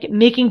like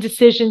making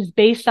decisions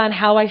based on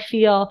how I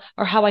feel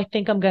or how I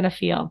think I'm going to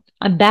feel.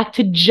 I'm back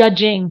to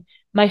judging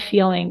my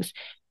feelings.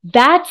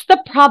 That's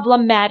the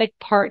problematic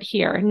part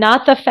here,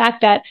 not the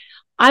fact that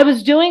I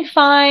was doing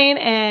fine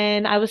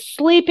and I was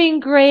sleeping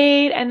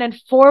great. And then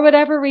for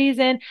whatever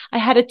reason, I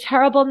had a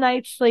terrible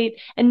night's sleep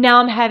and now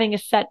I'm having a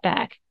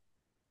setback.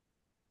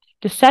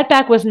 The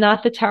setback was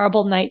not the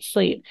terrible night's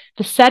sleep.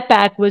 The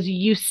setback was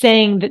you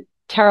saying that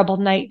terrible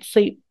night's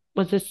sleep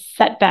was a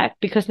setback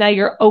because now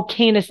your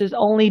okayness is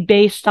only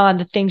based on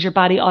the things your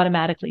body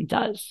automatically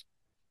does.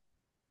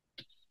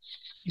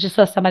 I just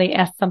saw somebody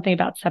ask something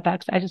about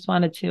setbacks. I just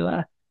wanted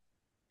to,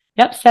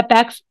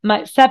 setbacks.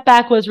 My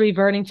setback was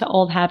reverting to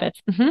old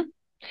habits.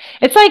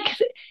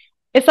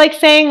 It's like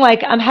saying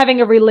like, I'm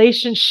having a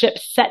relationship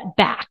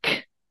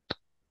setback.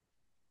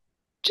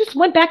 Just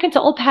went back into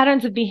old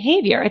patterns of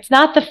behavior. It's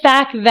not the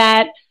fact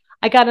that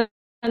I got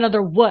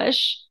another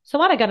whoosh. So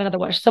what? I got another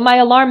whoosh. So my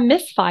alarm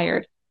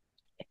misfired.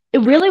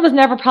 It really was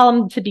never a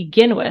problem to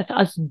begin with.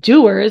 Us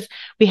doers,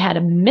 we had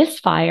a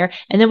misfire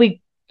and then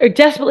we are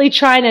desperately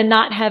trying to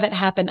not have it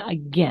happen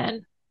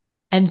again.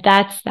 And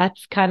that's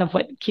kind of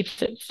what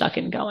keeps it stuck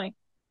and going.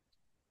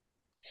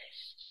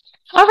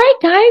 All right,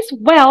 guys.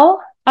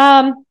 Well,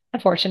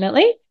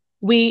 unfortunately,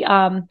 we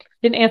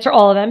didn't answer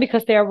all of them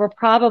because there were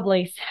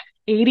probably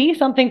 80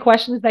 something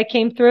questions that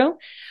came through.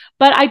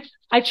 But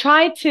I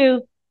tried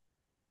to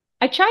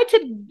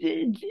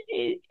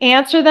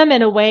answer them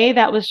in a way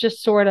that was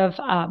just sort of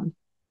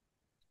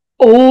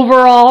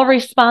overall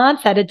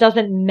response, that it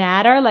doesn't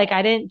matter. Like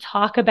I didn't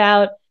talk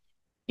about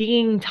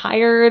being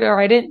tired or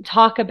I didn't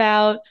talk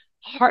about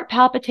heart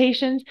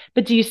palpitations.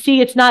 But do you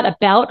see it's not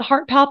about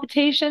heart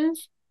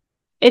palpitations?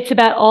 It's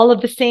about all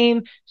of the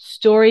same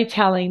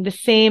storytelling, the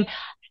same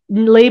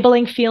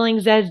labeling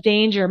feelings as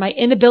danger, my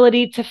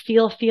inability to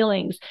feel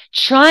feelings,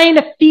 trying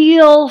to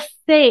feel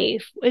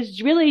safe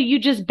is really you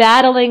just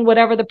battling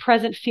whatever the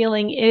present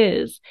feeling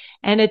is.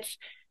 And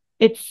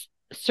it's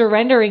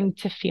surrendering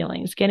to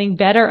feelings, getting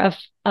better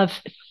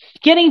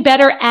getting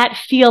better at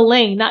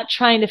feeling, not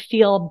trying to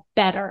feel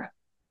better.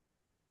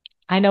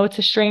 I know it's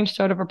a strange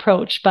sort of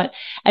approach, but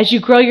as you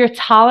grow your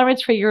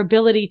tolerance for your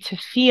ability to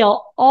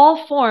feel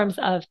all forms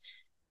of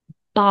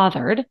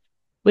bothered,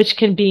 which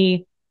can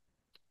be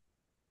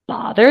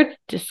bothered,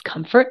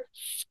 discomfort,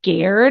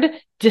 scared,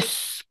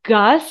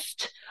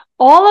 disgust,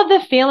 all of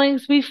the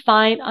feelings we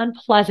find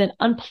unpleasant.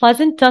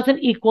 Unpleasant doesn't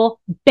equal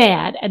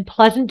bad and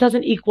pleasant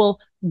doesn't equal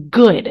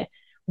good.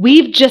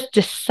 We've just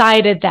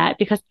decided that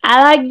because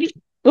I like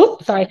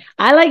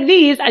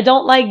these. I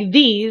don't like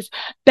these.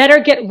 Better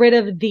get rid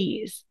of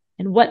these.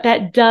 And what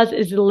that does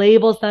is it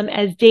labels them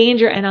as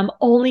danger. And I'm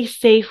only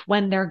safe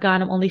when they're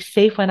gone. I'm only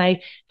safe when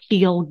I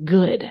feel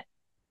good.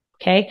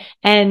 Okay.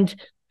 And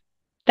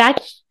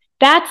that's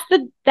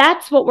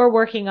what we're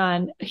working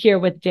on here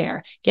with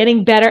DARE,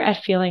 getting better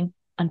at feeling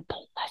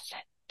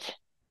unpleasant.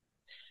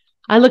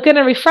 I look good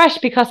and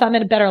refreshed because I'm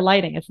in a better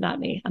lighting. It's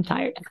not me. I'm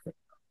tired.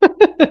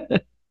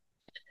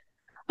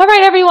 All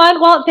right,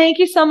 everyone. Well, thank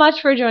you so much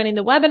for joining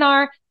the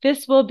webinar.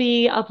 This will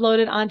be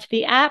uploaded onto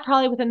the app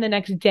probably within the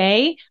next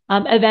day.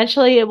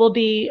 Eventually, it will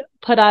be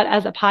put out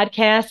as a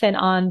podcast and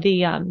on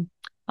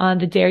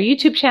the DARE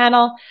YouTube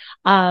channel.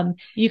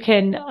 You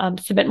can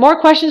submit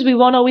more questions. We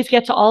won't always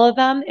get to all of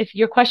them. If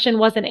your question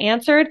wasn't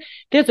answered,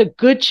 there's a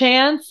good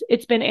chance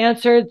it's been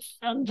answered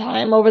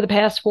sometime over the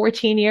past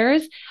 14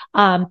 years.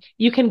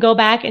 You can go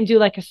back and do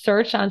like a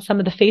search on some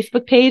of the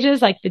Facebook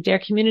pages, like the DARE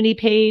community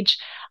page.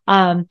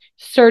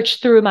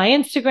 Search through my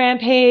Instagram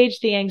page,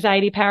 the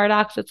Anxiety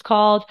Paradox, it's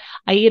called.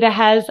 Aida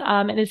has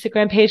an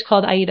Instagram page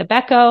called Aida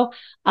Becco.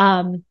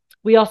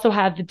 We also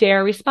have the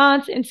DARE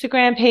Response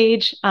Instagram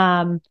page,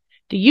 the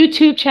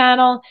YouTube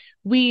channel.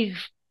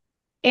 We've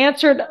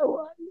answered,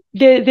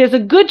 there's a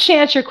good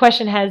chance your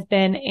question has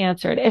been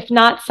answered. If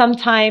not,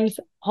 sometimes,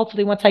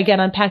 hopefully once I get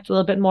unpacked a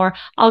little bit more,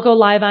 I'll go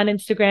live on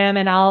Instagram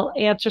and I'll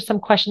answer some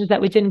questions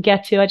that we didn't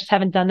get to. I just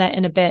haven't done that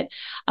in a bit.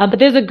 But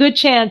there's a good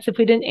chance if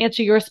we didn't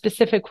answer your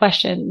specific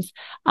questions,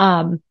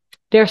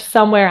 they're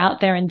somewhere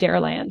out there in DARE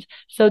land.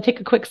 So take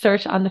a quick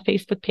search on the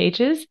Facebook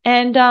pages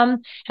and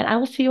I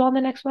will see you on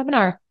the next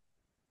webinar.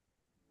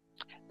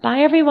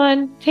 Bye,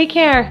 everyone. Take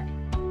care.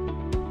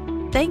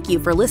 Thank you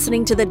for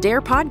listening to the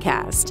DARE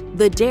podcast.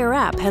 The DARE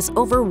app has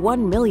over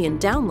 1 million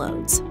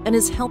downloads and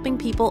is helping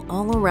people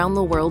all around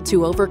the world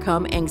to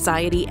overcome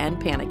anxiety and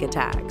panic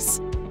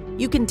attacks.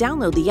 You can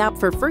download the app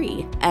for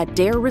free at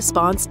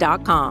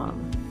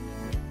dareresponse.com.